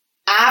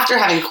after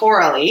having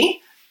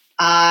Coralie,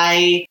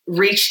 I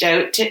reached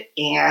out to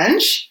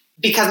Ange,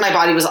 because my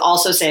body was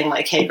also saying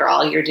hey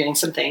girl, you're doing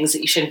some things that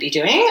you shouldn't be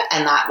doing.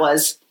 And that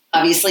was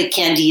obviously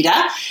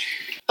Candida.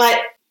 But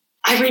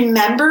I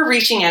remember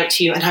reaching out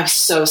to you, and I was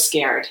so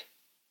scared.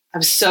 I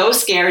was so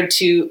scared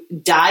to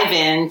dive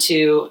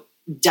into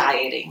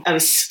dieting. I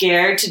was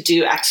scared to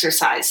do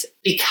exercise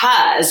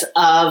because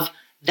of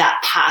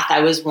that path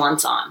I was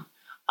once on.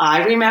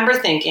 I remember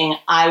thinking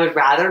I would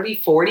rather be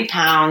 40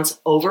 pounds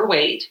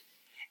overweight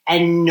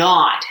and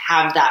not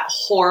have that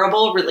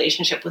horrible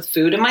relationship with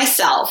food and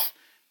myself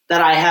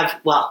that I have,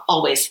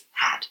 always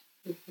had.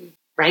 Mm-hmm.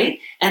 Right?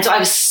 And so I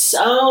was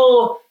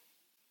so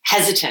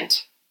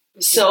hesitant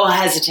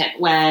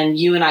when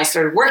you and I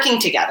started working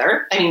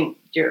together. I mean,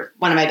 you're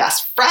one of my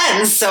best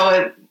friends,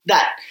 so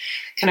that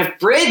kind of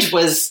bridge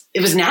was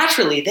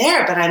naturally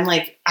there, but I'm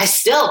I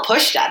still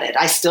pushed at it.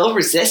 I still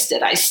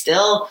resisted. I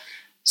still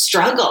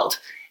struggled.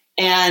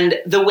 And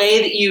the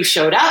way that you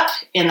showed up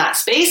in that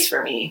space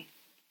for me,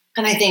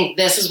 and I think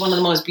this is one of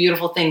the most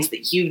beautiful things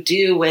that you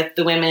do with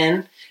the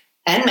women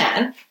and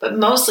men, but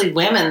mostly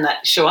women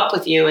that show up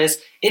with you,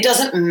 is it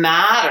doesn't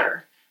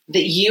matter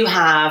that you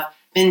have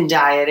been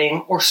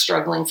dieting or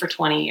struggling for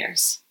 20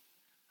 years.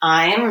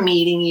 I am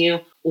meeting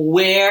you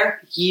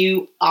where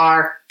you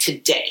are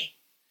today.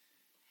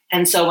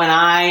 And so when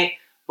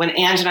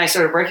Ange and I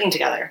started working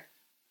together,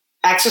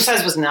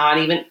 exercise was not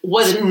even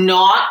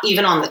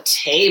on the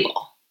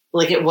table.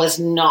 It was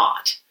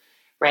not,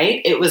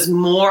 right? It was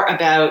more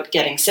about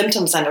getting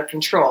symptoms under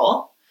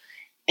control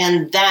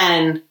and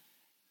then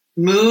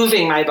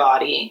moving my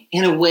body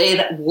in a way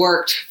that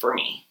worked for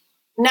me.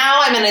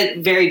 Now I'm in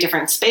a very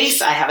different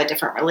space. I have a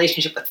different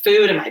relationship with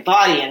food and my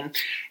body and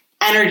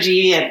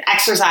energy and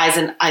exercise,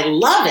 and I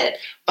love it,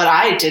 but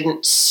I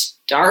didn't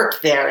start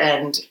there.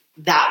 And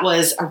that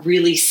was a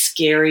really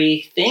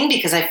scary thing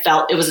because I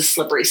felt it was a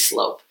slippery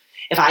slope.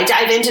 If I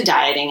dive into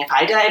dieting, if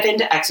I dive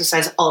into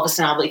exercise, all of a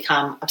sudden I'll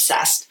become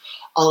obsessed.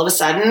 All of a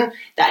sudden,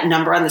 that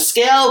number on the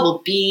scale will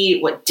be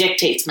what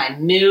dictates my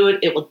mood.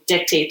 It will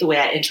dictate the way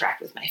I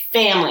interact with my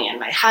family and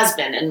my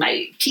husband and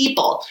my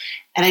people.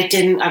 And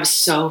I was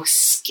so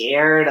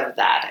scared of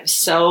that. I was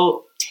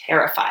so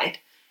terrified.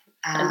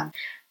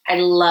 I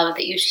love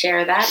that you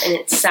share that. And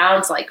it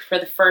sounds like for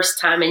the first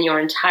time in your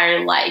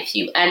entire life,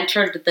 you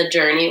entered the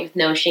journey with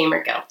no shame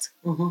or guilt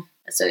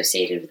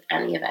associated with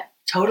any of it.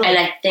 Totally. And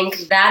I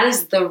think that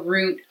is the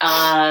root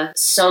of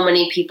so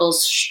many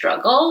people's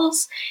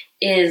struggles,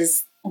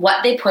 is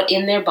what they put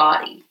in their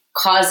body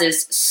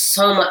causes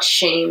so much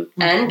shame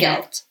and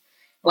guilt.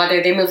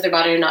 Whether they move their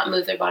body or not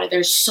move their body,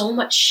 there's so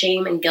much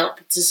shame and guilt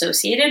that's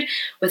associated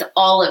with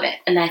all of it.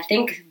 And I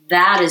think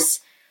that is...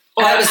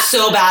 Oh, I was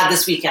so bad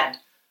this weekend.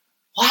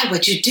 Why?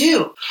 What'd you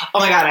do? Oh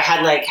my God, I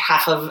had like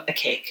half of a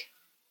cake.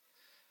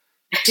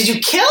 Did you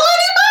kill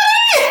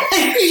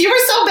anybody? You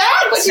were so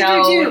bad. What did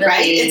you do?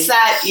 Right? It's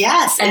that,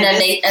 yes. And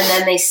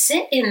then they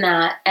sit in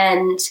that.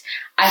 And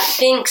I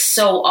think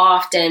so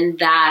often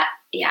that,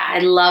 yeah, I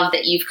love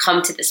that you've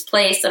come to this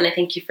place, and I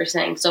thank you for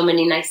saying so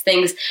many nice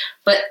things.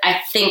 But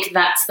I think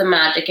that's the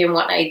magic in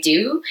what I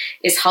do,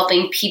 is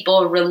helping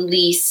people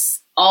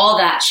release all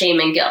that shame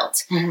and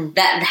guilt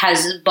that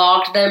has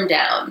bogged them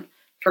down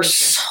for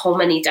so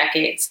many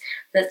decades.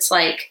 That's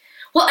like,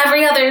 well,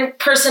 every other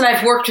person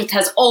I've worked with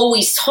has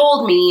always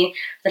told me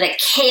that I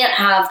can't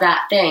have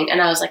that thing.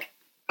 And I was like,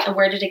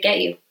 where did it get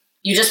you?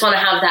 You just want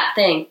to have that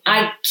thing.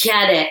 I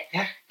get it.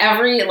 Yeah.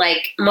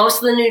 Most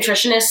of the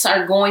nutritionists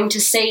are going to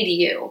say to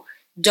you,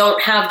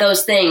 don't have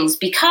those things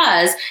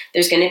because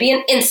there's going to be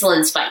an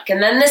insulin spike.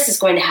 And then this is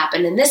going to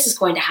happen and this is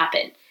going to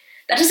happen.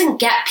 That doesn't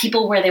get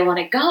people where they want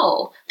to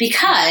go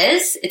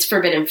because it's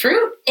forbidden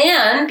fruit.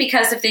 And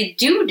because if they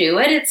do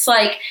it, it's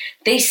like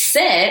they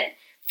sit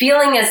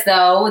feeling as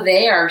though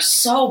they are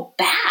so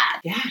bad.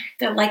 Yeah.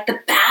 They're like the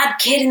bad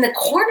kid in the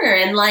corner,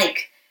 and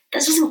like,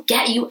 that doesn't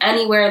get you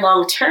anywhere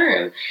long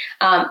term.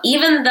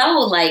 Even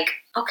though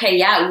okay,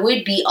 yeah, it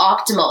would be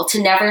optimal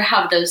to never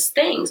have those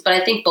things. But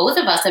I think both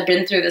of us have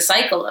been through the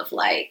cycle of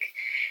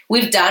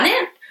we've done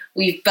it.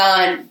 We've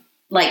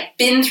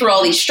been through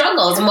all these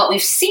struggles, and what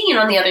we've seen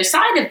on the other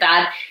side of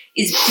that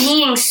is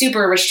being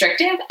super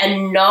restrictive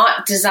and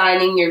not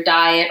designing your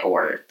diet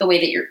or the way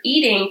that you're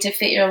eating to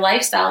fit your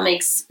lifestyle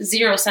makes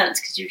zero sense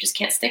because you just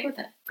can't stick with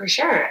it. For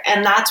sure.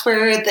 And that's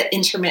where the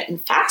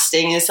intermittent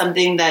fasting is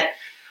something that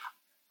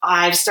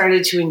I've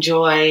started to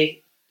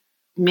enjoy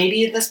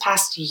maybe this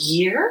past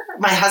year.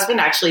 My husband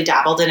actually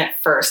dabbled in it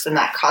first, and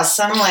that caused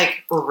some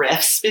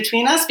rifts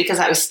between us because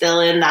I was still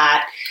in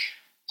that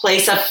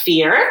place of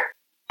fear.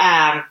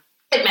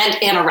 It meant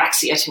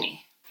anorexia to me.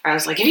 I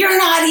was like, if you're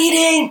not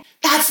eating,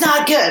 that's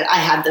not good. I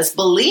had this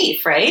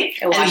belief, right?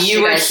 And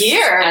you were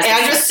here, and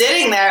I'm just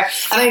sitting there,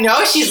 and I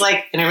know she's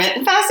like,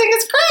 intermittent fasting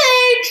is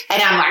great.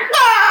 And I'm like,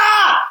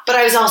 ah! But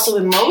I was also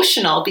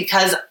emotional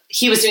because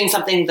he was doing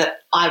something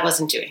that I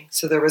wasn't doing.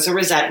 So there was a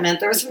resentment,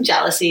 there was some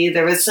jealousy,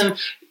 there was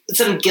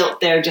some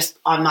guilt there just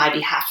on my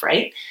behalf,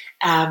 right?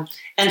 And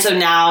so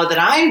now that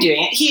I'm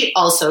doing it, he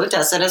also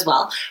does it as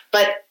well.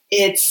 But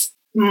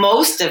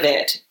most of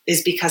it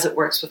is because it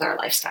works with our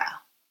lifestyle.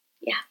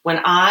 Yeah. When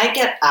I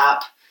get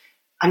up,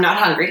 I'm not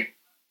hungry,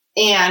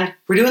 and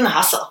we're doing the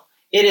hustle.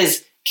 It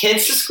is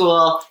kids to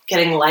school,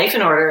 getting life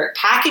in order,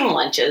 packing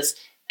lunches,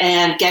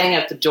 and getting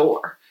out the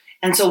door.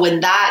 And so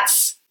when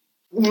that's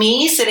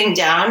me sitting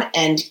down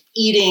and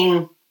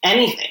eating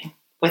anything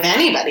with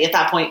anybody at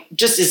that point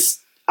just is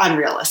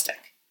unrealistic.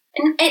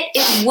 And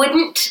it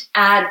wouldn't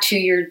add to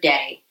your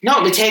day. No,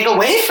 it would take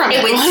away from it.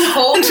 It would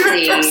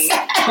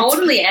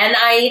totally. And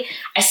I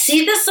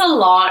see this a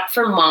lot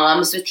for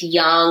moms with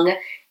young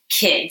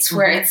kids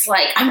where it's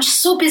like, I'm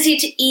just so busy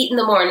to eat in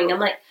the morning. I'm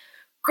like,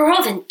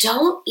 girl, then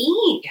don't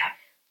eat.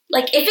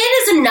 Yeah. If it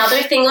is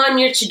another thing on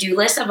your to-do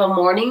list of a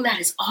morning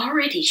that is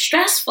already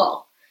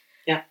stressful,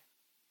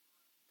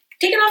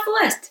 take it off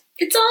the list.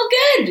 It's all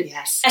good.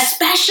 Yes.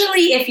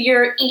 Especially if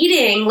you're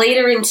eating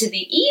later into the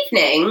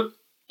evening,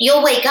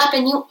 you'll wake up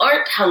and you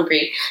aren't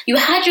hungry. You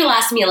had your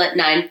last meal at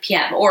 9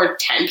 p.m. or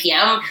 10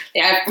 p.m.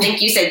 I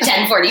think you said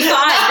 10:45,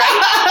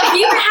 right? If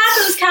you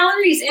had those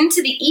calories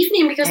into the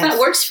evening because that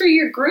works for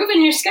your groove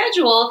and your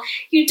schedule,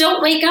 you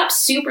don't wake up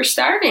super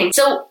starving.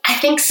 So I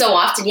think so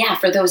often,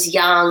 for those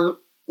young,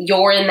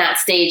 you're in that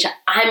stage,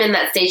 I'm in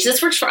that stage.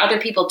 This works for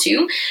other people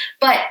too,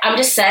 but I'm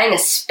just saying,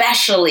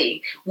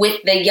 especially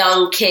with the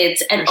young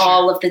kids and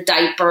all of the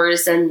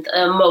diapers and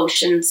the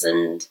emotions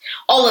and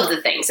all of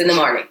the things in the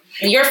morning.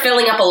 You're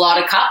filling up a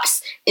lot of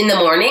cups in the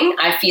morning,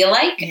 I feel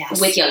like,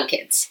 with young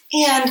kids.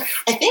 And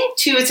I think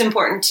too, it's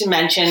important to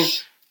mention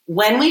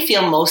when we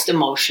feel most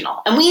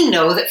emotional. And we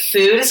know that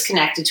food is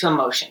connected to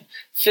emotion.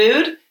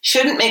 Food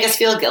shouldn't make us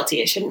feel guilty.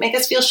 It shouldn't make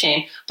us feel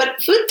shame.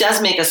 But food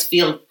does make us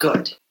feel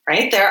good,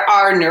 right? There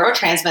are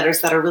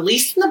neurotransmitters that are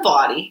released in the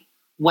body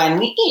when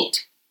we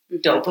eat.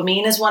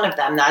 Dopamine is one of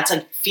them. That's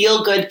a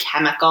feel-good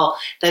chemical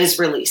that is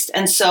released.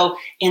 And so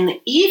in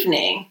the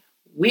evening,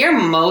 we're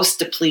most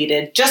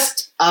depleted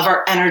just of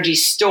our energy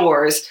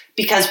stores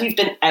because we've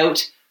been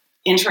out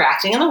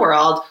interacting in the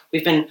world.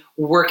 We've been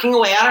working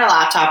away on our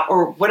laptop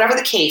or whatever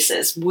the case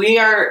is. We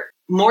are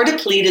more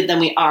depleted than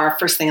we are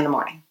first thing in the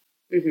morning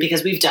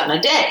because we've done a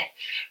day,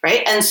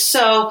 right? And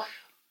so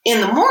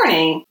in the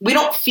morning, we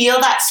don't feel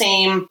that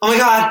same, oh my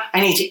God, I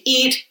need to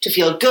eat to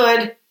feel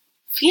good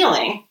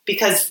feeling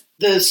because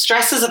the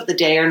stresses of the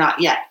day are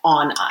not yet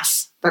on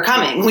us. They're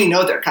coming. We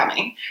know they're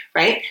coming,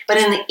 right? But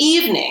in the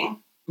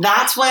evening,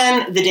 that's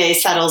when the day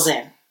settles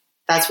in.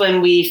 That's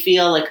when we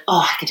feel like,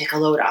 oh, I can take a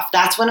load off.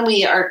 That's when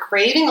we are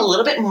craving a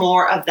little bit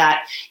more of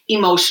that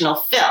emotional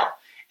fill.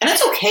 And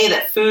it's okay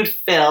that food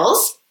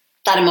fills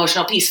that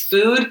emotional piece.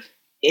 Food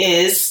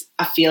is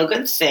a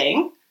feel-good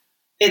thing.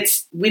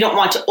 We don't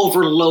want to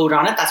overload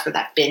on it. That's where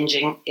that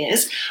binging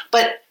is.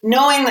 But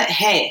knowing that,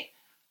 hey,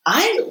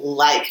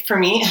 for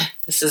me,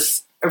 this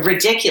is a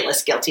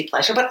ridiculous guilty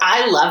pleasure, but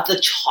I love the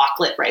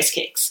chocolate rice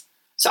cakes.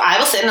 So I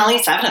will sit and I'll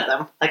eat 7 of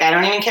them. Like, I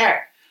don't even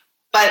care.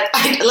 But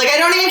I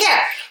don't even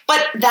care.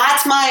 But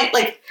that's my,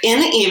 like, in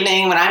the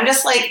evening when I'm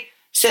just like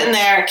sitting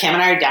there, Cam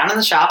and I are down in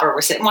the shop or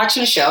we're sitting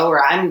watching a show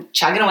or I'm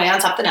chugging away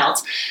on something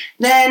else,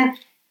 then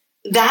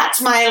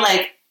that's my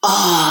like,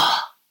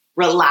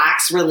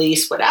 relax,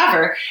 release,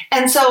 whatever.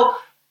 And so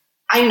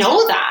I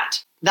know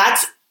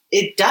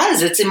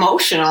it's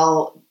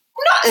emotional.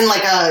 Not in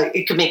like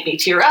it could make me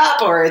tear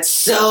up or it's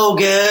so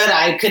good,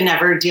 I could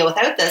never deal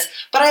without this,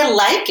 but I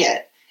like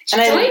it. It's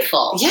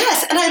joyful.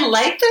 Yes, and I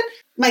like that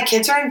my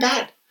kids are in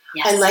bed.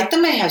 Yes. I like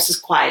that my house is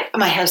quiet.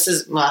 My house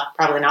is, well,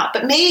 probably not,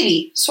 but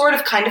maybe sort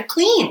of kind of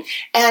clean.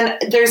 And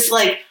there's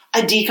like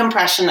a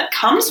decompression that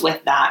comes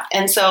with that.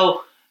 And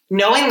so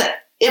knowing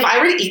that if I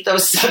were to eat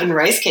those 7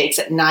 rice cakes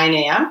at 9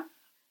 a.m.,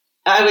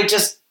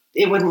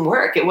 it wouldn't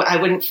work. I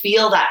wouldn't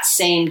feel that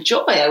same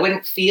joy. I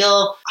wouldn't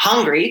feel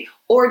hungry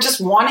or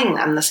just wanting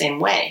them the same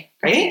way,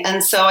 right?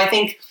 And so I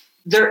think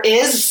there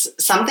is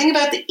something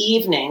about the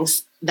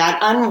evenings, that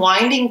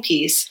unwinding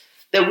piece,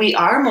 that we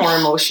are more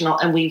emotional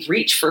and we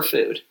reach for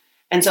food.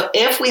 And so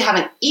if we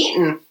haven't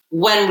eaten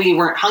when we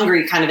weren't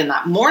hungry kind of in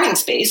that morning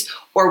space,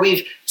 or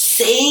we've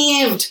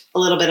saved a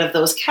little bit of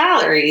those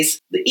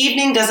calories, the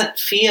evening doesn't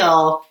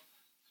feel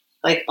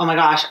like, oh my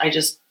gosh, I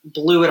just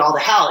blew it all to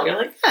hell. You're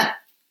like, I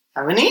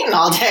haven't eaten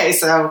all day,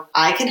 so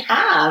I can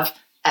have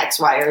X,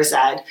 Y, or Z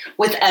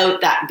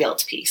without that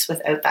guilt piece,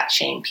 without that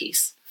shame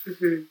piece.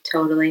 Mm-hmm.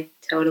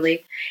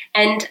 Totally.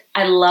 And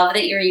I love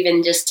that you're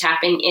even just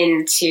tapping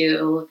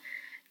into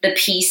the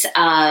piece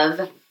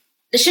of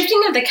the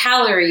shifting of the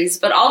calories,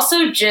 but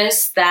also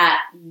just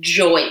that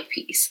joy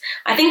piece.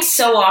 I think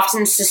so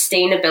often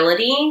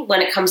sustainability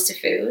when it comes to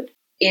food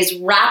is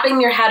wrapping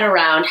your head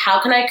around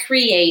how can I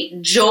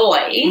create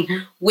joy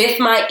with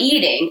my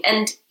eating?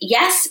 And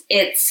yes,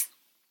 it's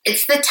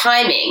the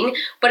timing,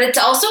 but it's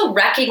also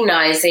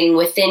recognizing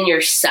within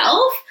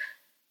yourself,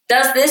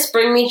 does this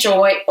bring me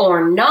joy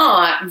or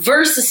not?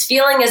 Versus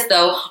feeling as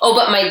though, oh,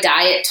 but my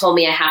diet told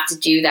me I have to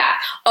do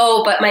that.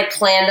 Oh, but my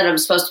plan that I'm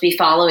supposed to be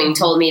following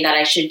told me that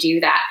I should do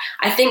that.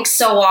 I think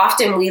so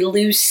often we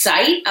lose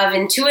sight of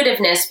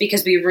intuitiveness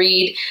because we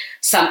read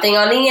something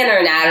on the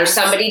internet or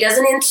somebody does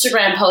an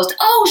Instagram post.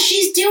 Oh,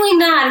 she's doing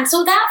that. And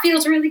so that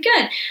feels really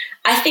good.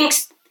 I think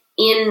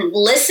in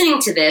listening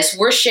to this,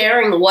 we're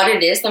sharing what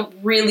it is that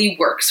really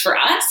works for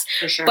us.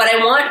 For sure. But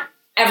I want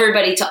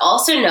everybody to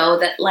also know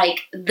that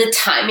like the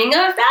timing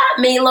of that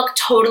may look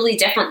totally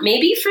different.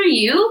 Maybe for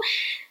you,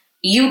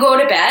 you go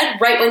to bed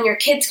right when your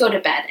kids go to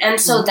bed. And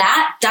so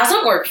that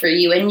doesn't work for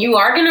you. And you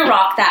are going to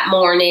rock that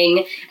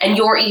morning and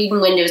your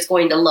eating window is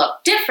going to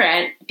look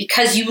different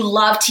because you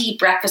love to eat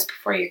breakfast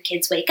before your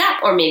kids wake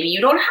up. Or maybe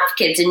you don't have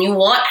kids and you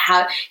want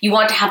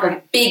to have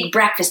a big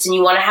breakfast and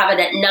you want to have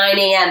it at 9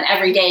 a.m.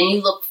 every day and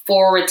you look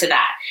forward to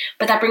that.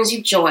 But that brings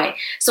you joy.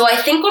 So I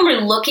think when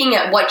we're looking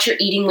at what your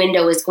eating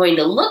window is going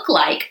to look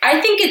like,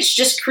 I think it's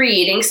just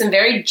creating some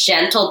very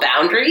gentle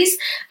boundaries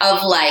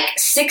of like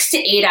 6 to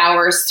 8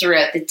 hours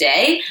throughout the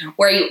day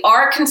where you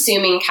are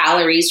consuming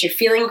calories, you're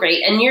feeling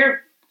great, and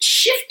you're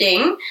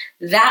shifting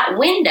that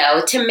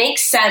window to make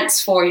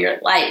sense for your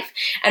life.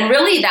 And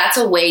really that's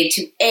a way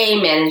to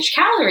manage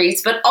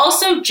calories, but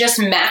also just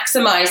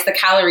maximize the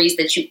calories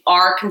that you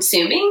are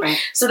consuming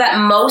so that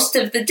most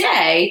of the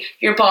day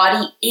your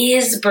body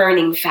is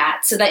burning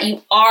fat so that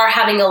you are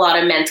having a lot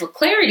of mental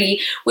clarity,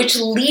 which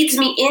leads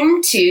me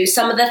into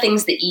some of the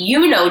things that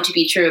you know to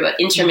be true about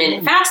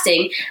intermittent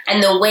fasting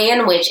and the way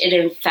in which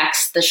it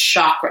affects the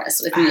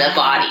chakras within the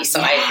body.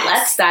 So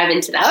let's dive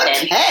into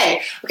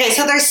that. Okay,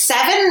 so there's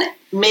 7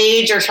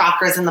 major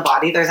chakras in the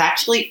body. There's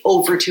actually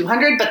over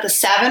 200, but the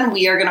 7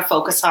 we are going to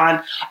focus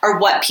on are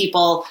what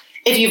people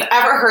if you've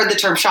ever heard the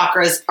term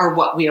chakras, are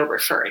what we are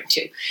referring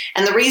to.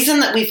 And the reason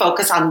that we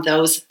focus on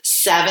those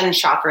 7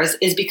 chakras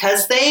is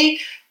because they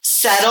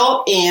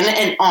settle in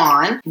and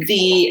on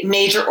the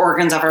major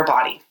organs of our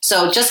body.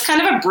 So just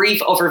kind of a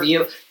brief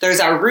overview. There's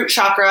our root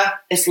chakra.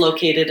 It's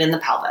located in the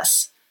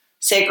pelvis.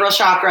 Sacral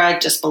chakra,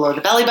 just below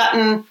the belly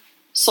button.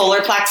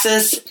 Solar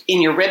plexus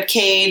in your rib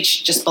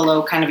cage, just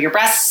below kind of your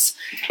breasts.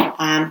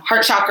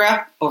 Heart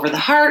chakra over the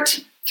heart.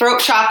 Throat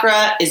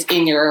chakra is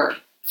in your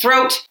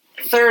throat.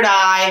 Third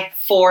eye,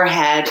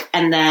 forehead,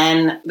 and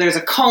then there's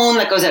a cone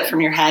that goes out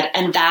from your head,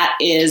 and that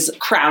is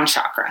crown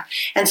chakra.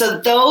 And so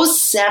those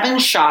 7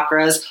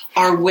 chakras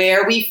are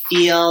where we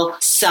feel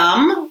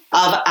some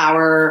of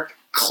our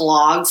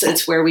clogs.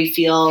 It's where we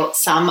feel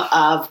some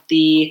of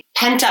the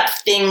pent up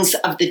things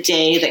of the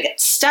day that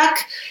get stuck.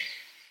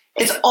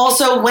 It's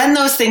also when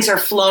those things are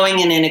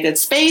flowing and in a good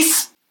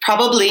space,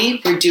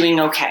 probably we're doing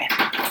okay.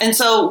 And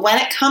so when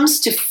it comes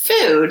to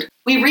food,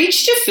 we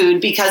reach to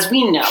food because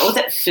we know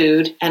that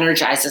food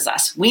energizes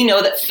us. We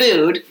know that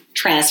food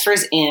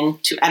transfers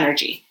into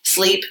energy.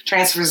 Sleep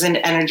transfers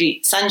into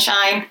energy.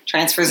 Sunshine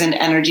transfers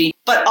into energy.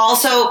 But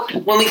also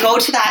when we go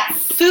to that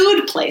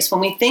food place,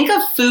 when we think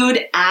of food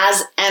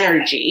as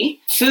energy,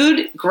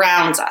 food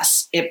grounds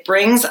us. It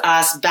brings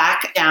us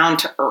back down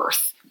to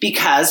earth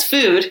because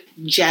food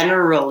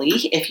generally,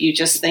 if you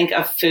just think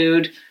of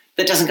food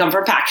that doesn't come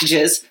from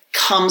packages,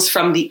 comes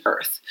from the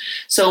earth.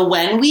 So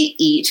when we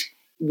eat,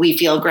 we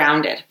feel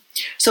grounded.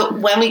 So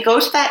when we go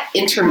to that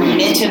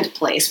intermittent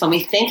place, when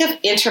we think of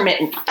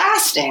intermittent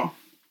fasting,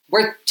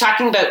 we're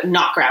talking about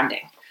not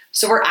grounding.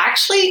 So we're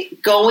actually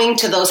going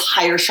to those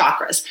higher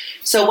chakras.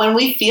 So when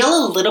we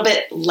feel a little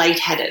bit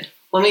lightheaded,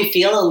 when we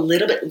feel a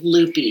little bit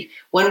loopy,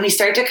 when we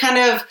start to kind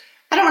of,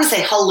 I don't want to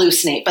say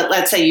hallucinate, but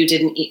let's say you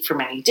didn't eat for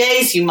many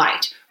days, you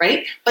might,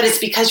 right? But it's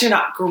because you're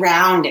not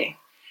grounding.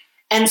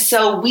 And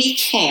so we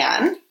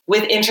can,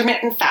 with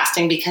intermittent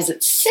fasting, because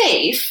it's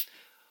safe,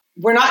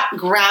 we're not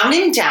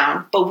grounding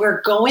down, but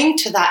we're going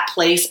to that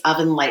place of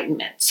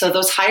enlightenment. So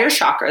those higher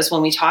chakras,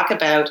 when we talk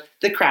about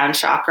the crown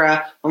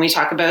chakra, when we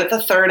talk about the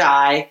third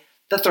eye,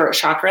 the throat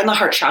chakra, and the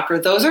heart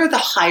chakra, those are the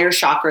higher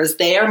chakras.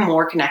 They are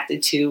more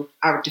connected to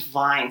our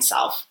divine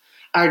self,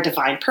 our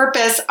divine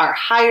purpose, our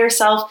higher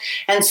self.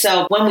 And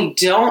so when we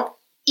don't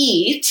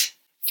eat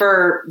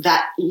for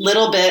that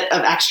little bit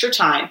of extra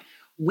time,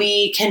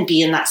 we can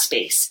be in that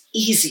space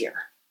easier.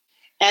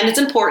 And it's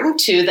important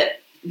too that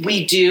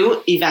we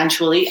do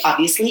eventually,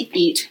 obviously,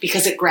 eat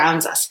because it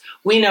grounds us.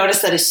 We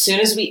notice that as soon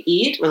as we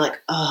eat, we're like,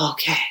 oh,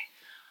 okay,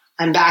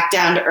 I'm back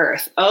down to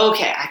earth.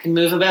 Okay, I can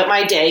move about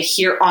my day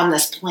here on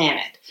this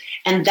planet.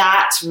 And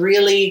that's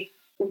really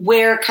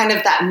where kind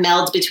of that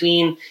meld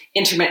between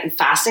intermittent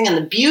fasting and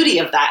the beauty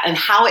of that and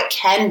how it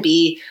can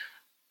be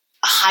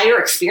a higher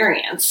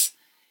experience.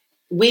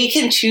 We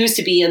can choose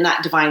to be in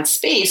that divine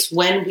space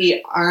when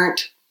we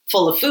aren't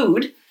full of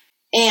food.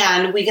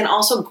 And we can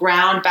also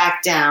ground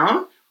back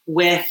down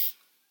with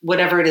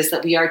whatever it is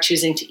that we are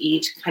choosing to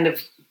eat kind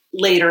of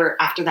later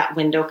after that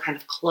window kind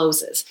of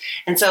closes.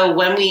 And so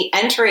when we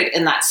enter it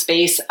in that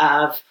space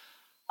of,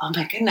 oh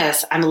my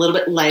goodness, I'm a little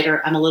bit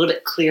lighter, I'm a little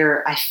bit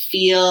clearer, I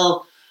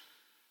feel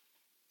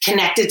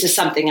connected to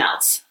something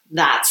else.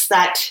 That's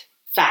that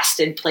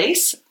fasted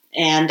place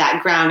and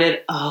that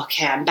grounded, oh,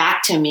 okay, I'm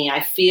back to me.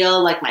 I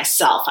feel like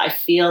myself. I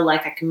feel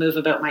like I can move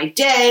about my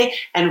day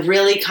and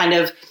really kind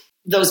of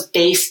those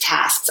base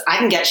tasks. I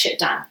can get shit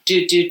done.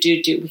 Do.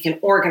 We can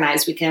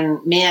organize. We can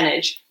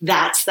manage.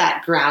 That's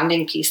that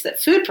grounding piece that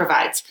food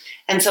provides.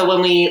 And so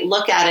when we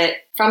look at it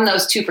from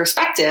those two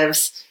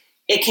perspectives,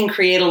 it can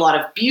create a lot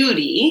of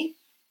beauty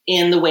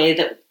in the way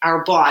that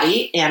our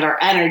body and our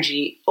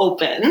energy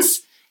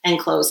opens and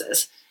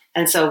closes.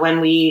 And so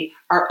when we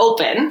are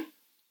open,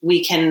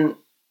 we can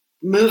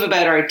move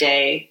about our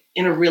day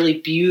in a really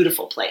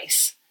beautiful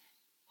place.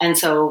 And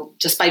so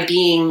just by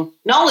being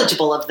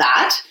knowledgeable of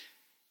that,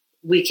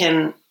 we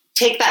can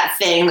take that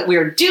thing that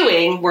we're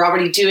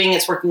already doing,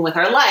 it's working with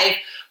our life,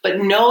 but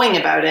knowing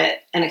about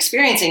it and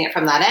experiencing it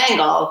from that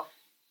angle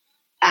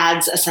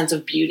adds a sense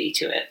of beauty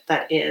to it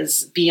that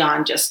is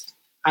beyond just,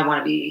 I want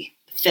to be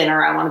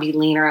thinner, I want to be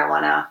leaner, I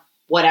want to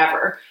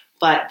whatever,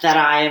 but that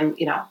I'm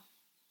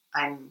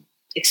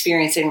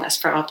experiencing this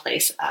from a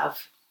place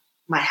of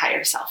my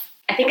higher self.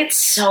 I think it's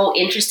so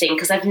interesting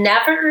because I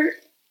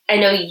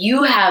know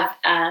you have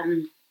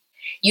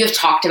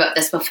talked about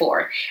this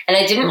before, and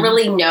I didn't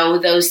really know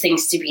those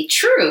things to be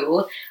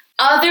true,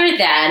 other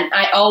than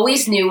I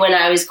always knew when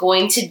I was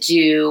going to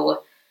do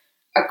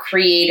a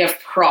creative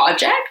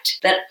project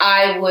that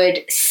I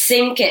would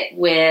sync it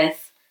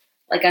with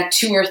like a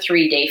 2 or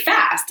 3 day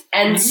fast.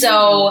 And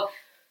so,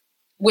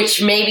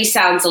 which maybe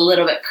sounds a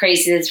little bit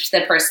crazy to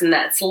the person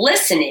that's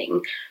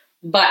listening,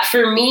 but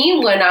for me,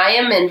 when I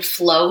am in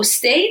flow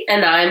state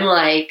and I'm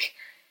like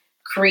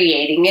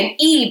creating an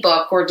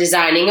ebook or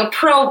designing a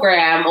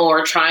program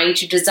or trying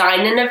to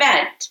design an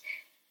event,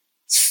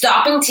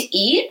 stopping to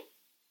eat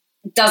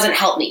doesn't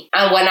help me.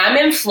 And when I'm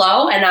in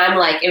flow and I'm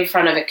like in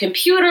front of a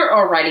computer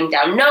or writing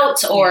down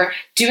notes or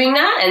doing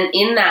that and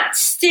in that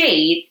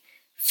state,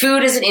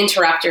 food is an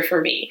interrupter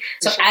for me.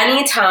 So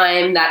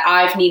anytime that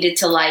I've needed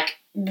to like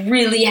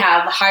really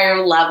have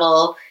higher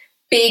level,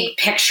 big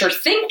picture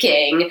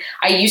thinking,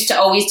 I used to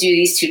always do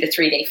these 2 to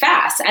 3 day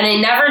fasts. And I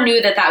never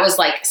knew that that was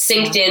like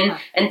synced in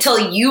until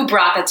you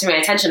brought that to my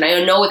attention. I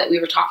don't know that we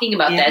were talking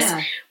about this,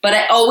 but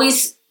I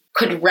always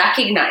could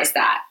recognize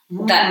that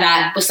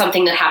that was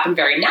something that happened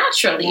very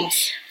naturally.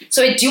 Yes.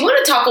 So I do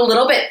want to talk a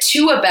little bit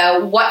too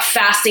about what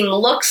fasting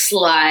looks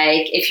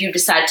like if you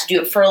decide to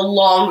do it for a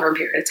longer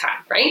period of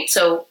time, right?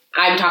 So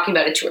I'm talking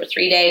about a 2 or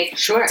 3 day,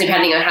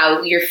 depending on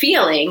how you're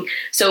feeling.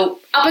 So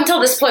up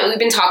until this point, we've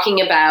been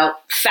talking about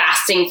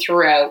fasting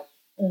throughout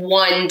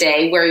one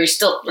day where you're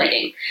still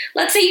eating.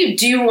 Let's say you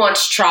do want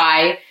to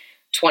try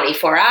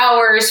 24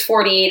 hours,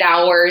 48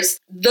 hours.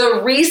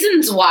 The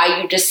reasons why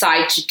you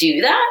decide to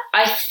do that,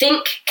 I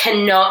think,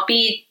 cannot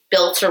be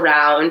built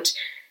around,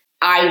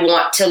 I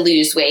want to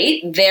lose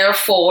weight,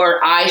 therefore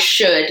I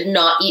should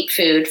not eat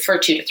food for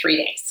 2 to 3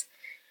 days,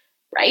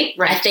 right?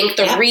 I think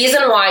the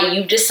reason why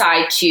you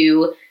decide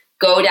to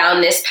go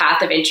down this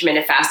path of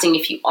intermittent fasting,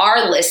 if you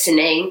are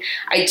listening,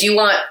 I do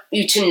want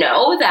you to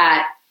know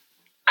that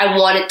I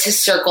want it to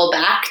circle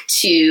back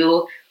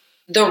to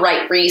the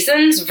right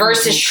reasons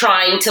versus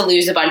trying to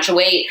lose a bunch of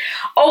weight.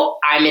 Oh,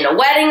 I'm in a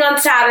wedding on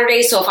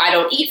Saturday, so if I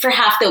don't eat for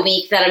half the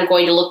week, then I'm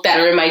going to look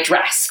better in my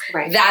dress.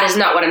 That is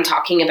not what I'm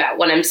talking about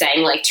when I'm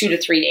saying like 2 to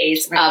 3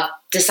 days of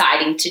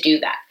deciding to do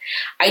that.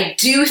 I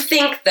do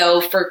think, though,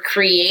 for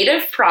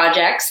creative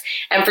projects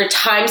and for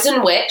times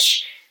in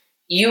which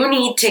you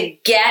need to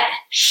get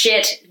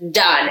shit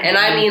done. And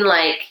I mean,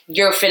 like,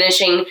 you're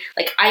finishing,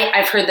 like,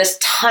 I've heard this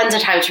tons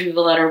of times from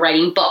people that are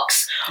writing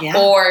books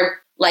or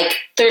like,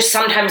 there's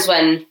sometimes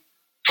when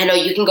I know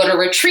you can go to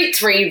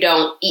retreats where you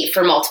don't eat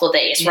for multiple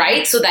days,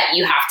 right? So that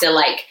you have to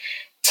like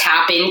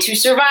tap into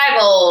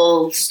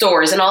survival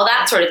stores and all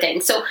that sort of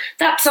thing. So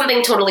that's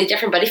something totally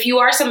different. But if you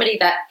are somebody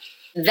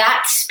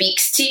that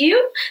speaks to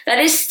you, that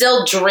is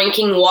still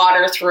drinking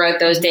water throughout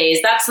those days,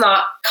 that's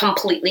not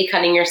completely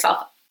cutting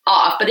yourself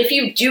off. But if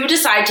you do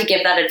decide to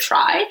give that a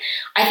try,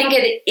 I think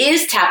it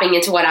is tapping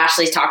into what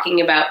Ashley's talking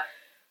about,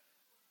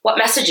 what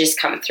messages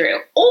come through.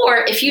 Or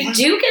if you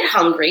do get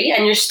hungry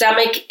and your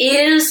stomach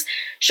is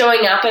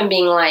showing up and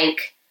being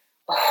like,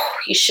 oh,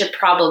 you should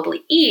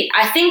probably eat.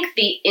 I think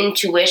the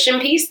intuition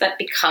piece that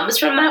becomes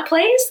from that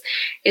place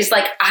is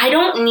like, I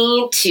don't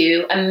need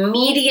to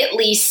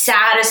immediately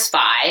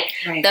satisfy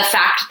the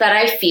fact that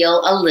I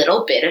feel a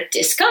little bit of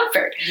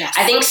discomfort.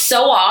 I think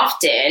so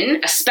often,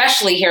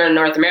 especially here in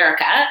North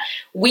America,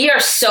 we are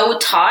so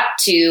taught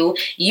to,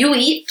 you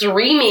eat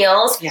 3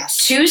 meals,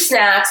 2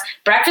 snacks,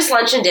 breakfast,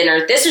 lunch, and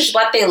dinner. This is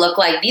what they look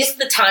like. These are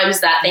the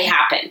times that they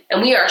happen.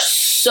 And we are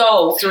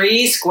so...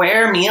 3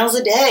 square meals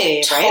a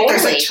day, right?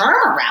 There's a term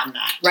around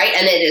that. Right?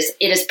 And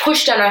it is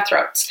pushed down our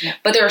throats.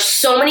 But there are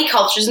so many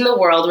cultures in the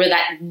world where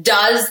that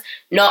does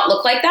not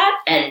look like that.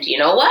 And you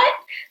know what?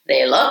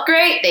 They look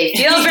great, they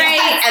feel great,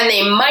 and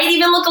they might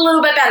even look a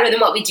little bit better than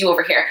what we do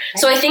over here.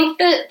 So I think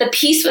the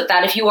piece with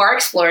that, if you are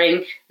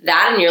exploring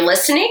that and you're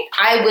listening,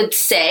 I would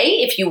say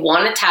if you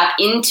want to tap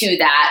into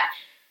that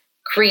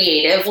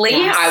creatively,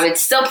 I would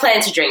still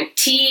plan to drink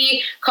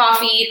tea,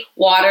 coffee,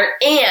 water,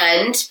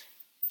 and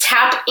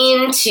tap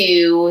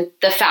into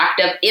the fact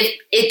of, if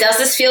it does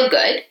this feel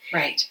good,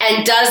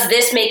 and does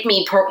this make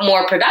me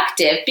more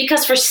productive?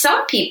 Because for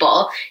some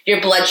people, your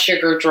blood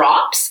sugar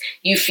drops,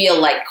 you feel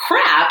like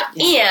crap,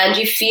 and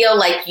you feel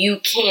like you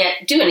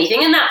can't do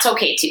anything, and that's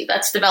okay too.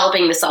 That's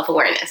developing the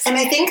self-awareness. And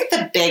I think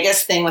the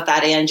biggest thing with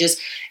that, Ange, is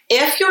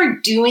if you're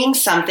doing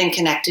something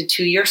connected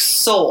to your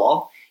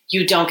soul,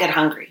 you don't get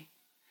hungry.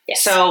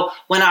 So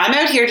when I'm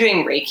out here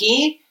doing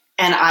Reiki,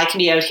 and I can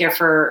be out here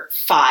for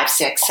 5,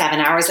 6, 7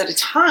 hours at a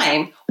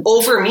time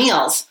over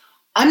meals,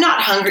 I'm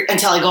not hungry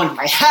until I go into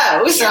my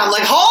house and I'm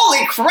like,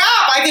 holy crap,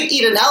 I could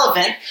eat an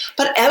elephant.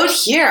 But out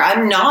here,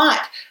 I'm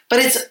not. But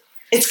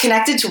it's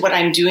connected to what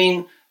I'm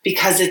doing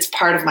because it's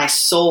part of my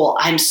soul.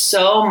 I'm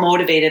so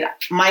motivated.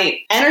 My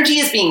energy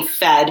is being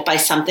fed by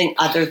something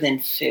other than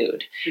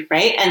food,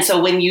 right? And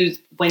so when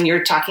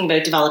you're talking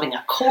about developing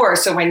a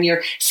course, or when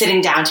you're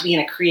sitting down to be in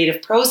a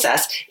creative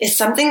process, it's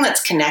something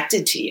that's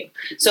connected to you.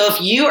 So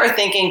if you are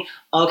thinking,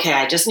 okay,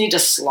 I just need to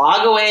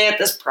slog away at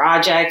this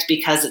project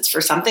because it's for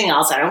something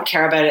else, I don't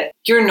care about it,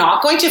 you're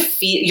not going to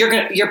feel,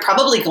 you're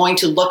probably going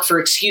to look for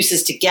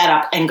excuses to get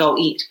up and go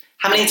eat.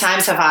 How many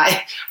times have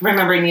I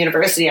remember in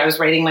university, I was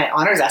writing my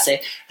honors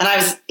essay, and I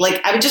was like,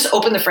 I would just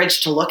open the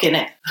fridge to look in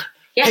it.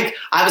 Like,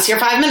 I was here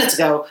 5 minutes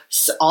ago,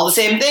 all the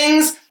same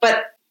things,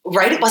 but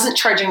it wasn't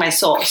charging my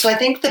soul. So I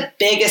think the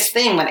biggest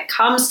thing when it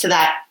comes to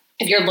that,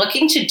 if you're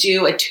looking to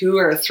do a 2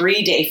 or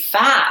 3 day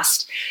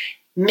fast,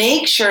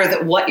 make sure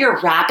that what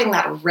you're wrapping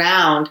that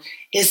around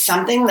is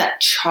something that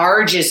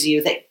charges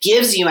you, that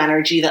gives you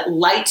energy, that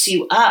lights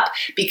you up.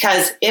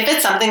 Because if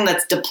it's something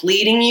that's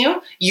depleting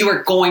you, you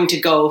are going to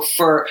go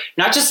for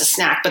not just a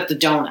snack, but the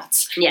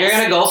donuts. Yes. You're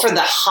going to go for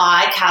the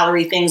high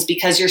calorie things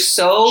because you're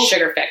so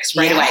sugar fix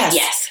right away.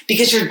 Yes.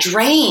 Because you're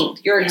drained,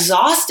 you're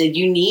exhausted.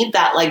 You need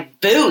that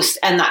like boost,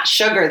 and that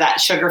sugar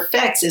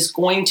fix is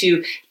going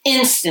to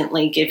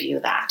instantly give you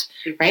that,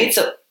 right?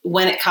 So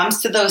when it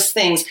comes to those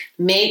things,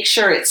 make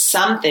sure it's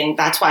something.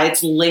 That's why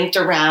it's linked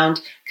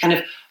around kind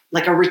of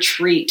like a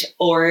retreat,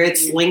 or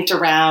it's linked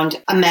around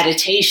a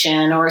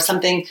meditation or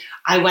something.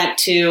 I went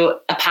to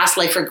a past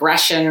life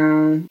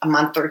regression a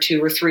month or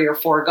 2 or 3 or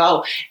 4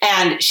 ago,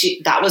 and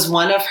that was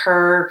one of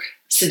her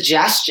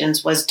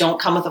suggestions was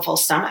don't come with a full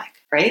stomach,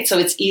 right? So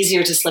it's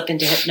easier to slip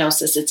into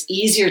hypnosis. It's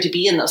easier to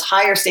be in those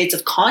higher states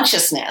of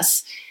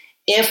consciousness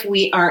if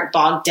we aren't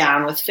bogged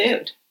down with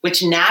food,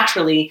 which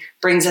naturally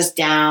brings us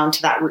down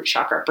to that root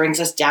chakra,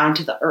 brings us down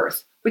to the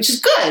earth, which is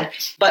good.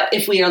 But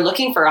if we are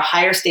looking for a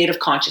higher state of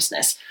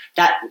consciousness,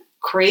 that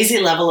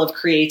crazy level of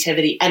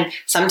creativity, and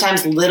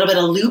sometimes a little bit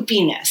of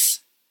loopiness,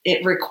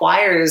 it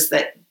requires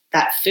that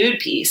food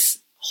piece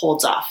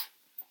holds off.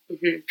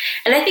 Mm-hmm.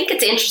 And I think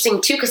it's interesting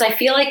too, because I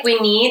feel like we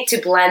need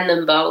to blend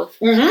them both,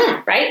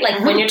 right? Like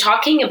when you're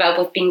talking about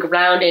both being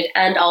grounded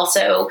and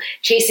also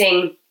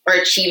chasing or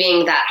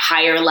achieving that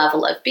higher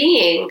level of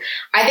being,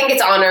 I think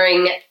it's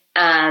honoring,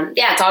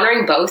 it's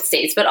honoring both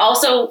states, but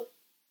also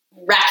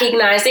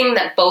recognizing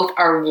that both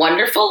are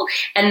wonderful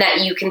and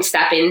that you can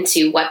step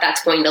into what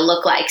that's going to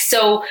look like.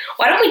 So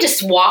why don't we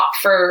just walk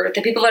for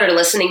the people that are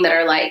listening that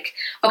are like,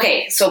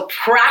 okay, so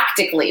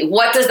practically,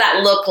 what does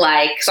that look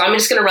like? So I'm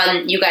just going to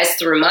run you guys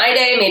through my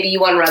day. Maybe you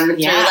want to run them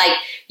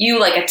through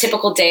like a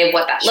typical day of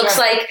what that looks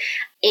like.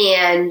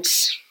 And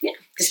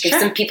just give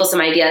some people some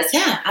ideas.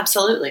 Yeah,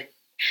 absolutely.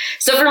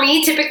 So for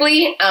me,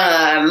 typically,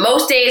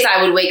 most days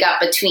I would wake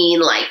up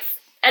between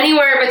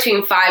anywhere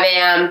between 5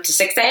 a.m. to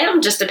 6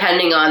 a.m., just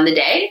depending on the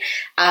day.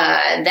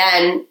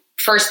 Then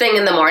first thing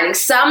in the morning,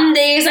 some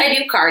days I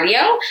do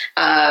cardio.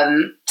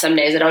 Some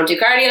days I don't do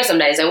cardio. Some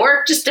days I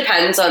work. Just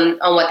depends on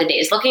what the day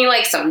is looking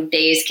like. Some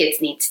days kids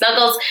need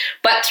snuggles.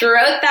 But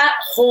throughout that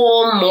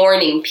whole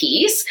morning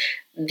piece,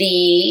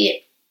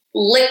 the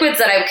liquids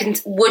that I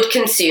would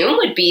consume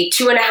would be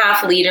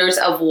 2.5 liters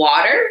of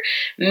water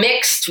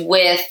mixed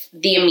with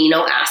the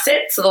amino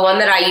acids. So the one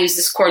that I use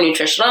is Core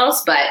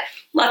Nutritionals, but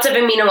lots of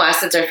amino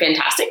acids are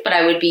fantastic, but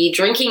I would be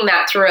drinking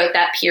that throughout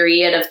that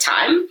period of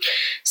time.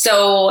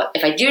 So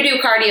if I do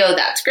cardio,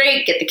 that's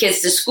great. Get the kids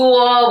to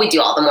school. We do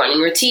all the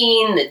morning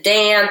routine, the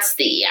dance,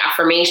 the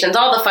affirmations,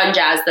 all the fun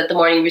jazz that the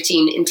morning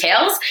routine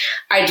entails.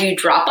 I do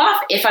drop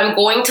off. If I'm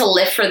going to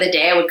lift for the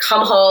day, I would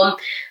come home.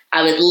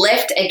 I would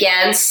lift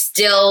again,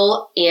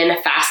 still in a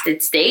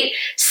fasted state.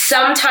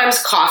 Sometimes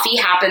coffee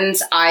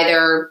happens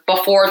either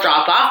before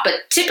drop off, but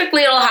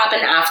typically it'll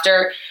happen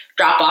after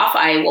drop off.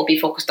 I will be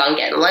focused on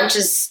getting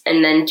lunches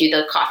and then do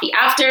the coffee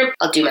after.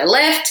 I'll do my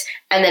lift.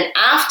 And then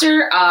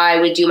after I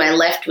would do my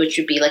lift, which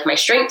would be like my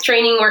strength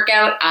training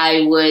workout,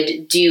 I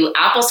would do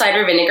apple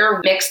cider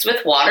vinegar mixed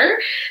with water.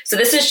 So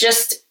this is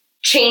just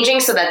changing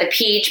so that the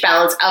pH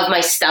balance of my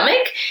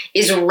stomach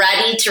is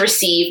ready to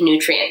receive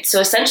nutrients. So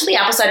essentially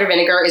apple cider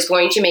vinegar is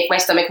going to make my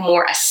stomach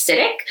more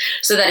acidic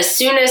so that as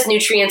soon as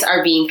nutrients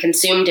are being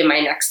consumed in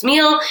my next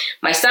meal,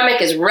 my stomach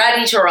is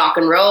ready to rock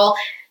and roll.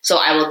 So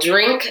I will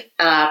drink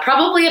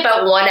probably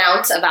about 1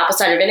 ounce of apple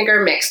cider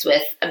vinegar mixed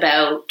with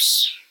about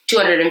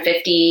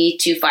 250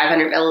 to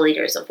 500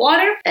 milliliters of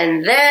water.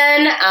 And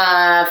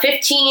then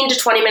 15 to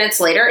 20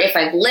 minutes later, if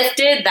I've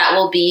lifted, that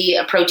will be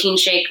a protein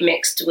shake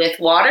mixed with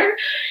water.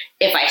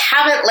 If I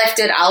haven't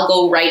lifted, I'll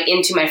go right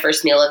into my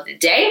first meal of the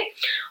day.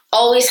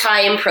 Always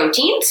high in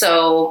protein.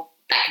 So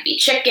that could be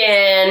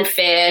chicken,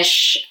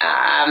 fish.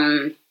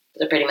 Those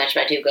are pretty much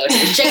my two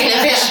go-tos, chicken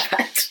and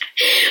fish.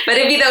 But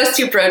it'd be those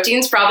 2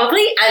 proteins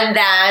probably. And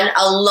then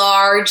a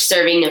large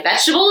serving of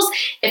vegetables.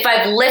 If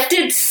I've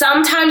lifted,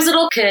 sometimes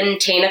it'll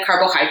contain a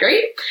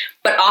carbohydrate,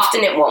 but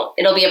often it won't.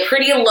 It'll be a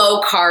pretty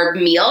low carb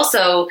meal.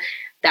 So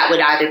that would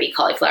either be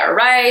cauliflower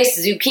rice,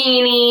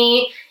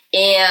 zucchini,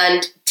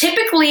 and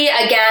typically,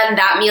 again,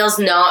 that meal's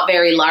not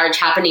very large,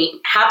 happening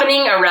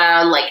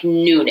around like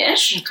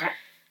noonish. Okay.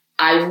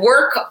 I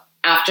work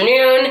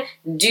afternoon,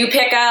 do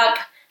pick up,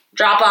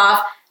 drop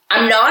off.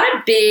 I'm not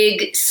a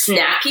big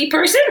snacky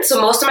person, so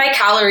most of my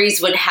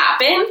calories would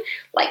happen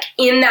like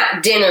in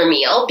that dinner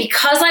meal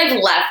because I've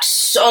left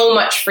so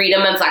much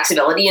freedom and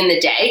flexibility in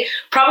the day.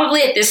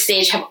 Probably at this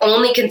stage have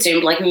only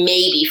consumed like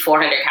maybe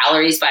 400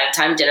 calories by the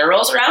time dinner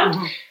rolls around.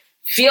 Mm-hmm.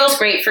 Feels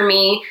great for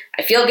me.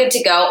 I feel good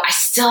to go. I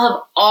still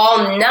have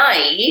all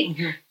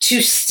night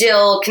to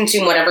still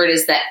consume whatever it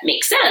is that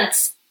makes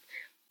sense.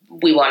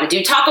 We want to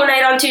do taco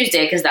night on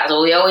Tuesday because that's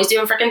what we always do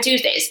on freaking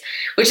Tuesdays,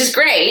 which is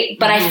great.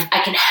 But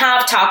I can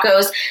have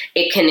tacos.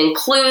 It can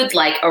include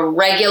like a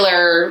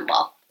regular,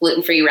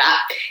 gluten-free wrap.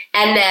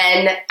 And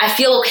then I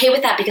feel okay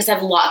with that because I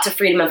have lots of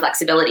freedom and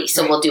flexibility.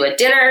 So we'll do a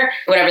dinner,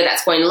 whatever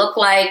that's going to look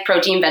like,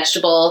 protein,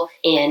 vegetable,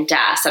 and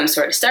some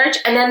sort of starch.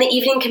 And then the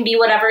evening can be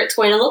whatever it's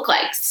going to look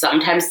like.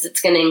 Sometimes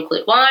it's going to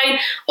include wine,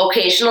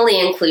 occasionally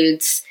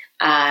includes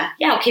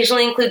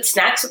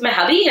snacks with my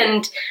hubby,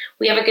 and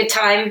we have a good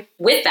time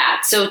with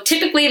that. So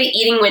typically the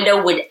eating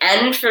window would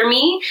end for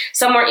me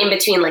somewhere in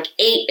between like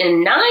 8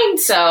 and 9.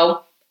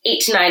 So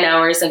 8 to 9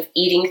 hours of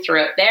eating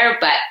throughout there,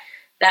 but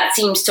that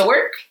seems to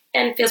work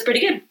and feels pretty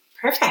good.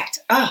 Perfect.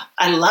 Oh,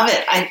 I love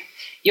it.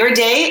 Your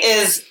day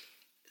is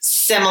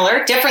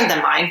similar, different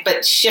than mine,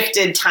 but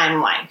shifted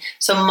timeline.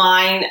 So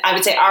mine, I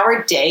would say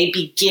our day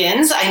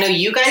begins. I know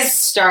you guys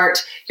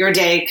start your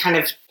day kind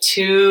of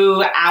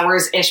 2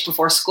 hours-ish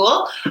before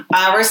school.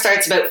 Ours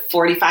starts about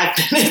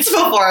 45 minutes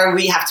before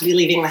we have to be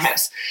leaving the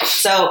house.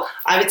 So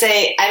I would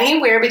say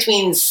anywhere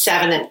between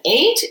 7 and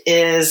 8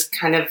 is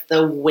kind of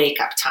the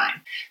wake-up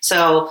time.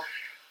 So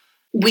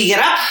we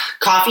get up.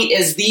 Coffee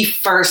is the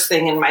first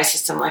thing in my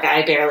system. Like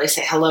I barely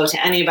say hello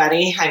to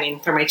anybody. I mean,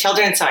 for my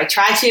children, so I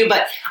try to,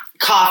 but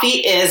coffee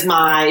is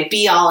my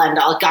be-all,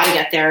 end-all. Got to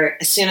get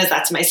there as soon as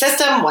that's in my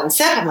system. One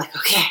sip, I'm like,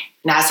 okay,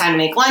 now it's time to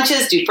make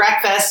lunches, do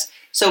breakfast.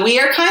 So we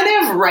are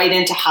kind of right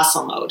into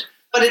hustle mode.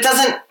 But it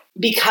doesn't,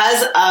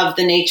 because of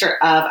the nature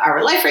of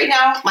our life right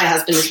now, my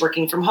husband is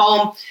working from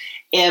home.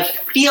 If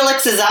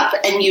Felix is up,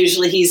 and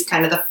usually he's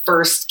kind of the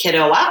first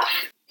kiddo up,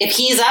 if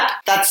he's up,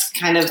 that's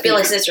kind of...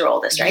 Felix is your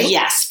oldest, right?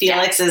 Yes.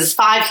 Felix is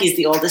 5. He's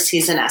the oldest.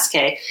 He's an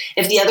SK.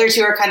 If the other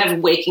two are kind of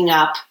waking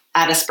up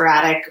at a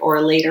sporadic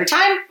or later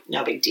time,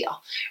 no big deal,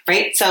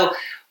 right? So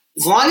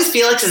as long as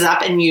Felix is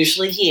up, and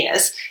usually he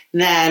is,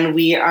 then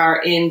we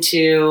are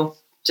into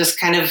just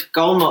kind of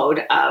go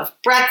mode of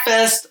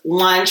breakfast,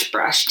 lunch,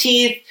 brush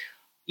teeth.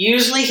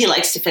 Usually he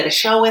likes to fit a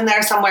show in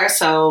there somewhere,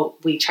 so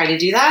we try to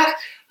do that.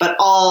 But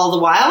all the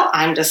while,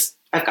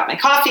 I've got my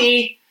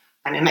coffee,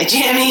 I'm in my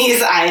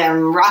jammies, I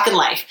am rocking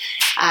life.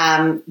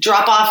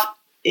 Drop off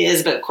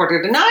is about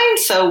 8:45,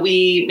 so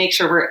we make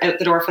sure we're out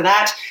the door for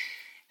that.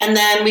 And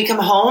then we come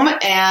home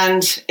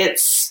and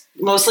it's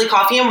mostly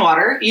coffee and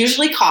water,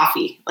 usually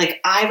coffee.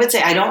 Like I would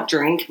say I don't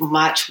drink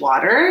much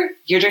water.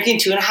 You're drinking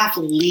 2.5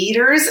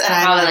 liters. And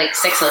I'm probably like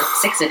six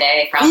a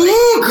day, probably.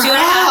 Ooh, girl,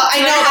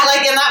 I know, but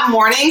like in that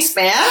morning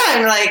span,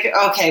 I'm like,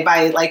 okay,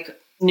 by like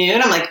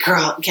noon, I'm like,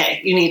 girl,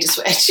 okay, you need to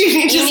switch. You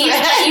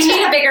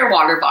need a bigger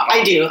water bottle.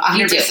 I do, 100%.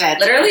 You do.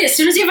 Literally, as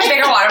soon as you have a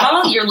bigger water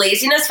bottle, your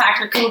laziness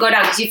factor can go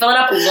down because you fill it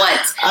up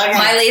once. Okay.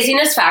 My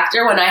laziness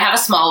factor when I have a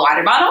small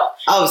water bottle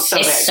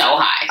is so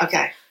high.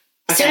 Okay.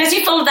 As soon as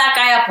you fill that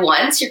guy up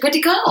once, you're good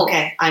to go.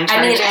 Okay, I'm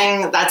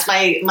charging. That's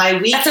my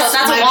week. That's a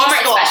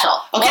Walmart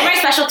special. Okay. Walmart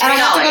special, $3. I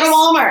have to go to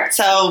Walmart,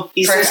 so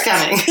Easter's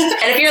coming.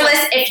 And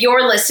if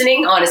you're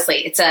listening,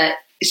 honestly, it's a...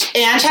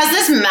 Ange has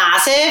this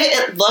massive,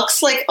 it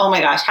looks like, oh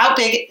my gosh, how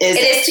big is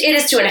it? It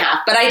is 2.5,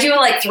 but I do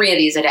like 3 of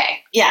these a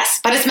day. Yes,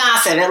 but it's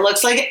massive. It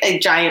looks like a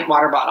giant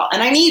water bottle,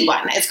 and I need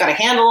one. It's got a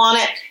handle on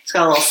it. It's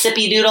got a little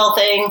sippy doodle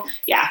thing.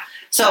 Yeah.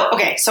 So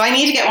I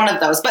need to get one of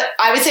those. But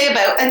I would say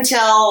about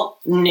until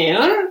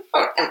noon,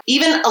 or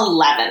even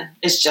 11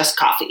 is just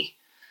coffee,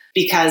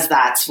 because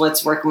that's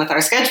what's working with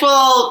our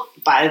schedule.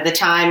 By the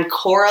time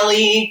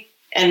Coralie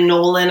and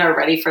Nolan are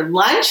ready for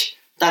lunch,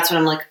 that's when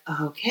I'm like,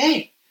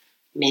 okay.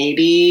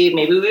 Maybe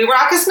we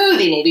rock a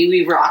smoothie. Maybe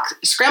we rock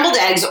scrambled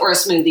eggs, or a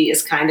smoothie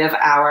is kind of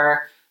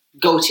our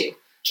go-to.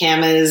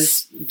 Cam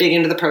is big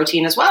into the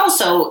protein as well,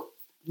 so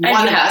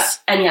one of us.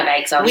 And you have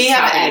eggs. We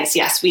have eggs,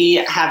 yes. We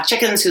have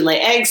chickens who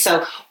lay eggs,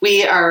 so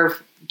we are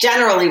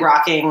generally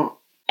rocking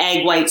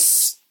egg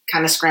whites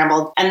kind of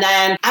scrambled. And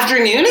then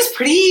afternoon is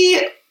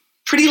pretty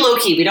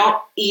low-key. We don't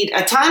eat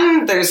a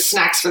ton. There's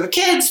snacks for the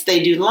kids.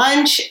 They do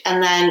lunch.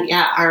 And then,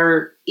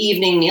 our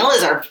evening meal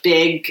is our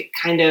big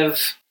kind of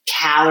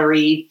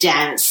calorie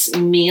dense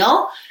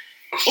meal.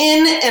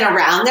 In and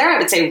around there, I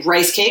would say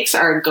rice cakes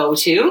are a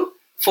go-to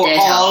for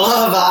all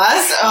of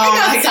us. Oh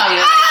my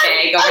God.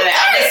 Big over there.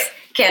 This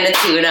can of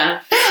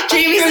tuna.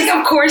 Jamie's like,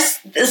 of course,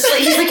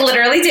 he's like,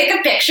 literally take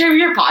a picture of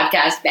your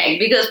podcast bag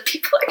because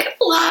people are going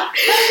to laugh.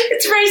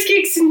 It's rice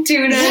cakes and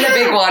tuna in a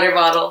big water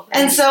bottle.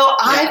 And so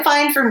I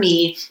find for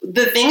me,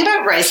 the thing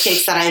about rice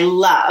cakes that I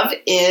love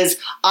is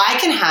I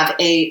can have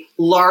a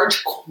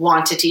large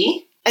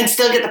quantity and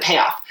still get the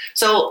payoff.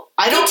 So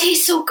they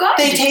taste so good.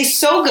 They taste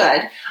so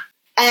good.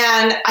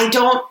 And I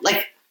don't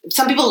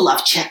some people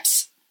love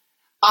chips.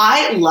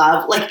 I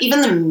love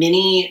even the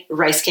mini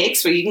rice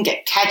cakes where you can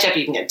get ketchup,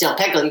 you can get dill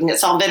pickle, you can get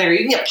salt and vinegar, you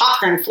can get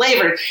popcorn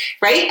flavored,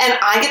 right? And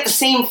I get the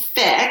same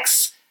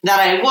fix that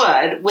I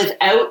would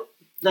without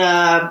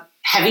the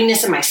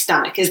heaviness in my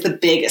stomach is the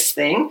biggest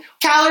thing.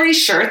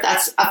 Calories, sure,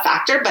 that's a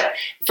factor. But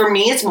for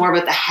me, it's more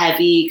about the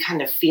heavy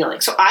kind of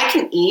feeling. So I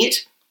can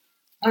eat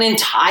an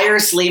entire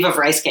sleeve of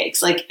rice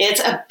cakes.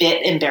 It's a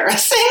bit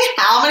embarrassing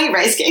how many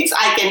rice cakes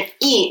I can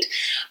eat,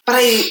 but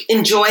I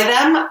enjoy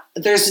them.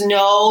 There's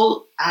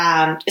no,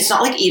 it's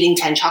not like eating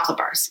 10 chocolate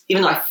bars,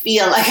 even though I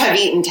feel like I've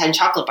eaten 10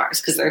 chocolate bars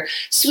because they're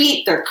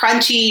sweet, they're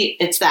crunchy.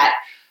 It's that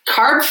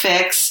carb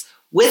fix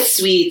with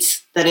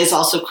sweets that is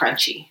also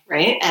crunchy,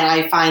 right? And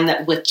I find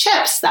that with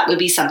chips, that would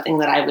be something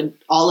that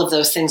all of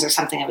those things are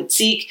something I would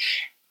seek,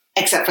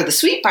 except for the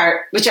sweet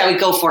part, which I would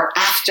go for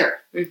after.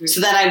 Mm-hmm.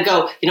 So then I'd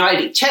go,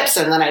 I'd eat chips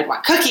and then I'd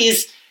want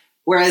cookies.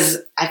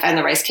 Whereas I find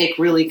the rice cake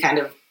really kind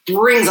of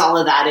brings all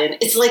of that in.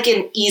 It's like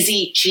an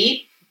easy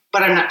cheat,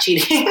 but I'm not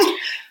cheating.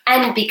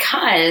 And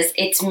because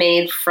it's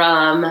made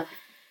from,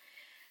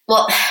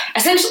 well,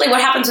 essentially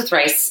what happens with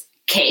rice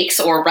cakes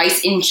or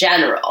rice in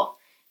general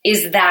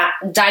is that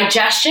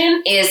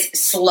digestion is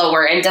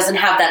slower and doesn't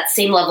have that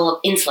same level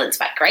of insulin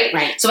spike, right?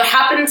 Right. So what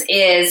happens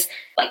is,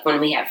 like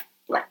when we have,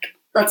 like,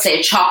 let's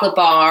say a chocolate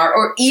bar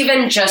or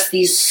even just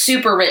these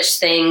super rich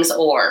things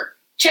or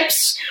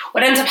chips,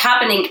 what ends up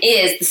happening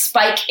is the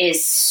spike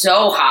is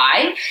so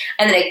high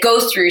and then it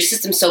goes through your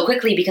system so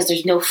quickly because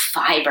there's no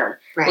fiber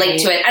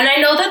linked to it. And I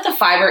know that the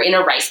fiber in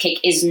a rice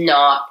cake is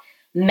not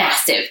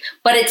massive,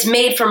 but it's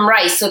made from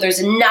rice, so there's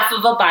enough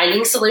of a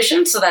binding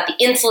solution so that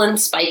the insulin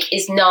spike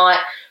is not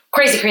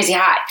crazy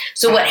high.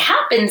 So what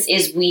happens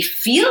is we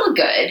feel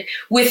good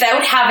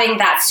without having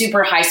that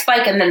super high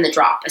spike and then the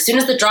drop. As soon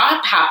as the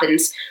drop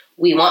happens,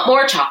 we want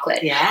more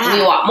chocolate. Yeah.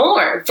 We want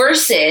more.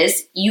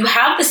 Versus you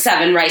have the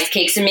 7 rice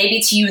cakes, and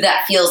maybe to you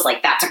that feels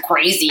like that's a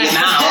crazy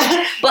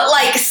amount. But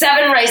like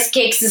 7 rice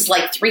cakes is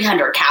like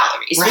 300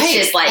 calories, which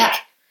is like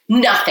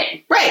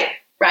nothing.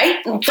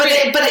 Right?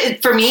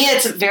 But for me,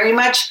 it's very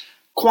much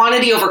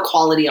quantity over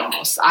quality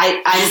almost.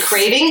 I'm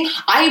craving.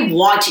 I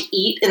want to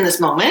eat in this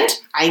moment.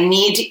 I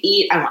need to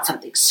eat. I want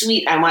something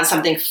sweet. I want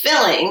something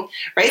filling,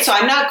 right? So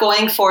I'm not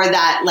going for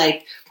that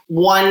like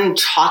one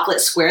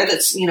chocolate square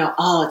that's,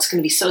 it's going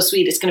to be so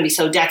sweet. It's going to be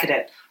so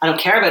decadent. I don't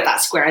care about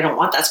that square. I don't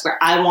want that square.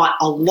 I want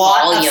a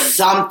lot of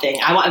something.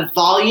 I want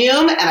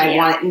volume and I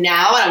want it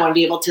now. And I want to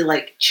be able to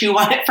like chew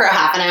on it for a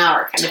half an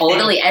hour.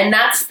 Totally. And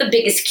that's the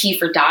biggest key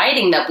for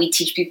dieting that we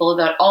teach people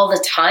about all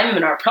the time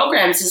in our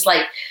programs is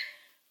like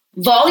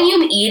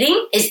volume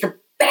eating is the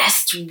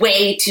best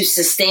way to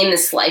sustain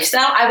this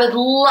lifestyle. I would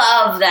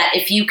love that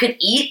if you could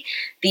eat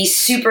these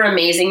super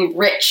amazing,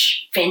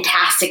 rich,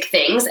 fantastic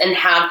things and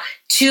have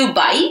 2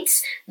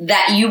 bites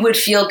that you would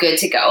feel good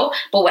to go.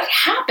 But what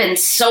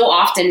happens so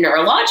often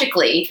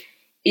neurologically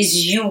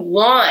is you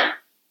want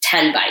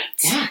 10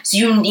 bites. Yeah. So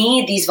you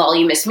need these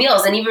voluminous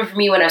meals. And even for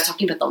me, when I was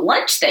talking about the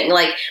lunch thing,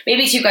 like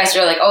maybe to you guys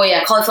are like, oh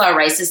yeah, cauliflower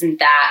rice isn't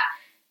that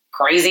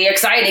crazy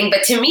exciting.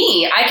 But to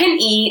me, I can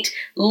eat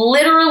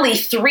literally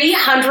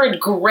 300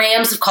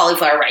 grams of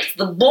cauliflower rice.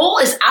 The bowl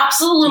is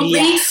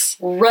absolutely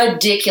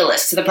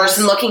ridiculous to the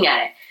person looking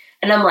at it.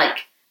 And I'm like,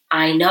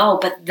 I know,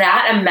 but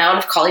that amount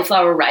of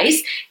cauliflower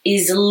rice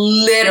is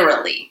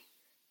literally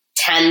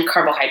 10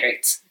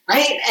 carbohydrates.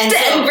 Right? And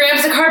 10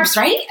 grams of carbs,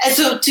 right? And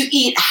so to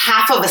eat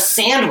half of a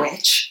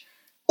sandwich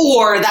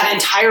or that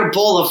entire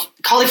bowl of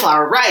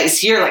cauliflower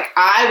rice, you're like,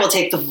 I will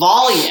take the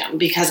volume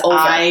because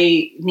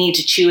I need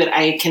to chew it.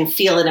 I can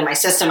feel it in my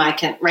system. I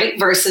can, right?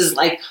 Versus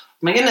like, oh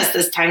my goodness,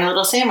 this tiny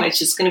little sandwich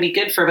is going to be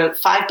good for about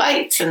 5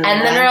 bites. And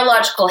the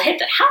neurological hit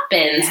that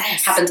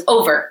happens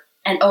over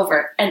and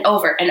over and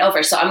over and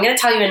over. So I'm going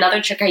to tell you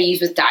another trick I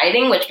use with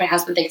dieting, which my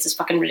husband thinks is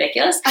fucking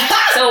ridiculous.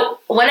 So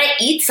when I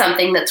eat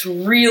something that's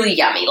really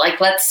yummy, like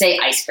let's say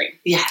ice cream.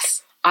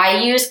 Yes.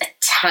 I use a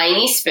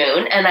tiny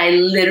spoon and I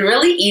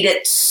literally eat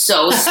it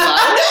so slow.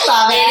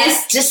 It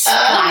is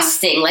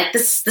disgusting. Like the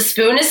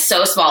spoon is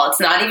so small. It's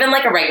not even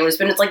like a regular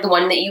spoon. It's like the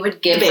one that you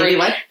would give the baby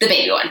one. The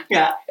baby one.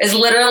 Yeah. It's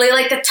literally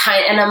like the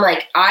tiny, and I'm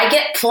like, I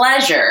get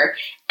pleasure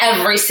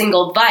every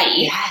single bite.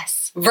 Yes.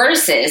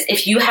 Versus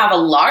if you have a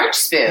large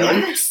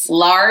spoon,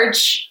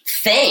 large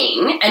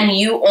thing, and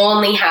you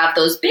only have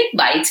those big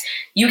bites,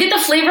 you get the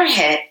flavor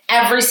hit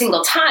every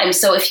single time.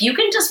 So if you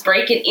can just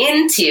break it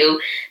into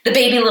the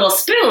baby little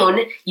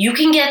spoon, you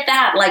can get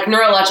that like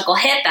neurological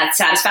hit, that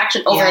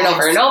satisfaction over and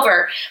over and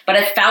over. But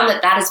I've found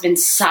that has been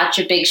such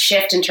a big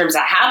shift in terms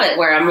of habit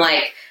where I'm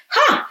like,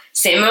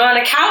 same amount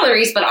of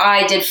calories, but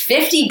I did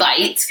 50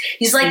 bites.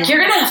 He's like, you're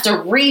going to have to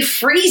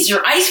refreeze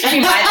your ice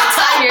cream by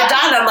the time you're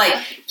done. I'm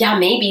like, yeah,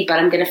 maybe, but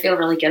I'm going to feel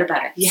really good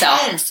about it.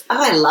 Yes. So. Oh,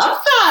 I love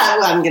that.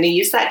 Well, I'm going to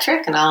use that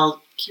trick and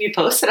I'll keep you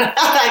posted on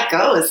how that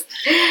goes.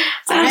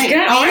 Sounds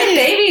good. All right,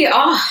 baby.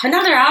 Oh,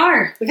 another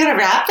hour. We got to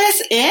wrap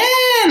this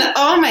in.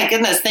 Oh my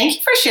goodness. Thank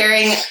you for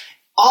sharing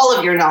all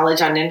of your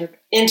knowledge on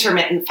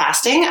intermittent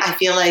fasting. I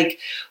feel like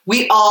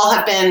we all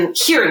have been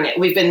hearing it.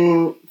 We've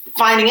been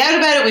finding out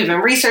about it. We've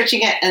been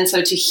researching it. And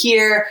so to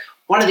hear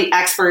one of the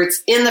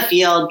experts in the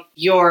field,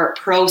 your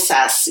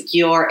process,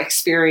 your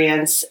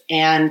experience,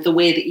 and the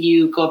way that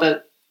you go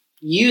about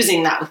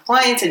using that with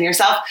clients and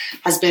yourself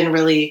has been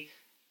really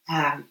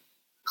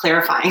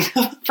clarifying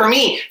for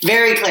me,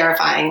 very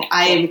clarifying.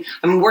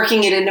 I'm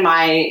working it into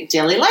my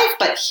daily life,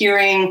 but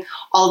hearing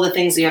all the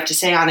things that you have to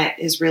say on it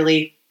is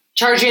really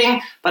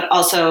charging, but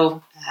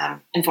also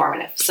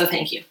informative. So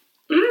thank you.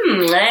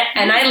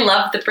 And I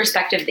love the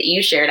perspective that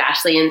you shared,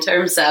 Ashley, in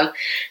terms of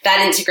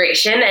that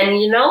integration. And,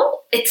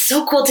 it's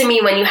so cool to me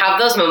when you have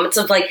those moments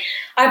of like,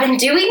 I've been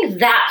doing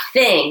that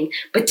thing,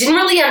 but didn't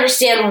really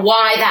understand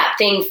why that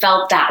thing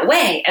felt that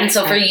way. And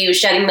so for you,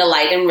 shedding the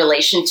light in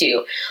relation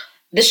to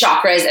the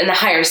chakras and the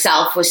higher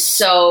self was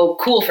so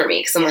cool for me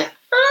because I'm like,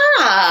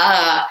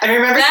 I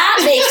remember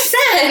that makes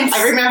sense.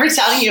 I remember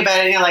telling you about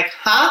it and you're like,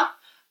 huh?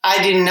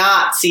 I do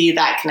not see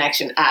that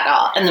connection at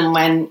all. And then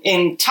when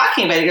in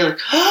talking about it, you're like,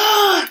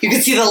 oh, you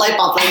can see the light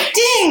bulb like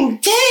ding,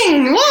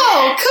 ding,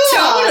 whoa, cool.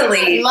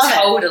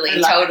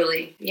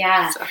 Totally.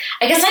 Yeah. So.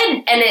 I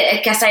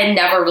guess I had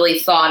never really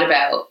thought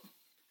about,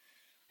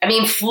 I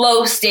mean,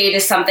 flow state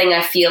is something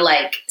I feel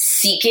like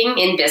seeking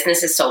in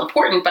business is so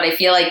important, but I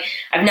feel like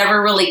I've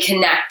never really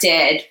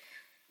connected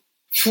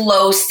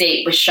flow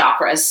state with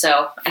chakras.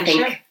 So I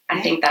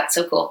think that's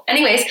so cool.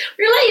 Anyways,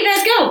 we're going to let you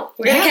guys go.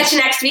 We're going to catch you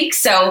next week.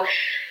 So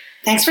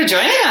thanks for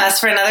joining us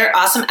for another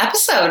awesome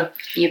episode.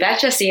 You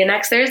betcha. See you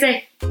next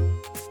Thursday.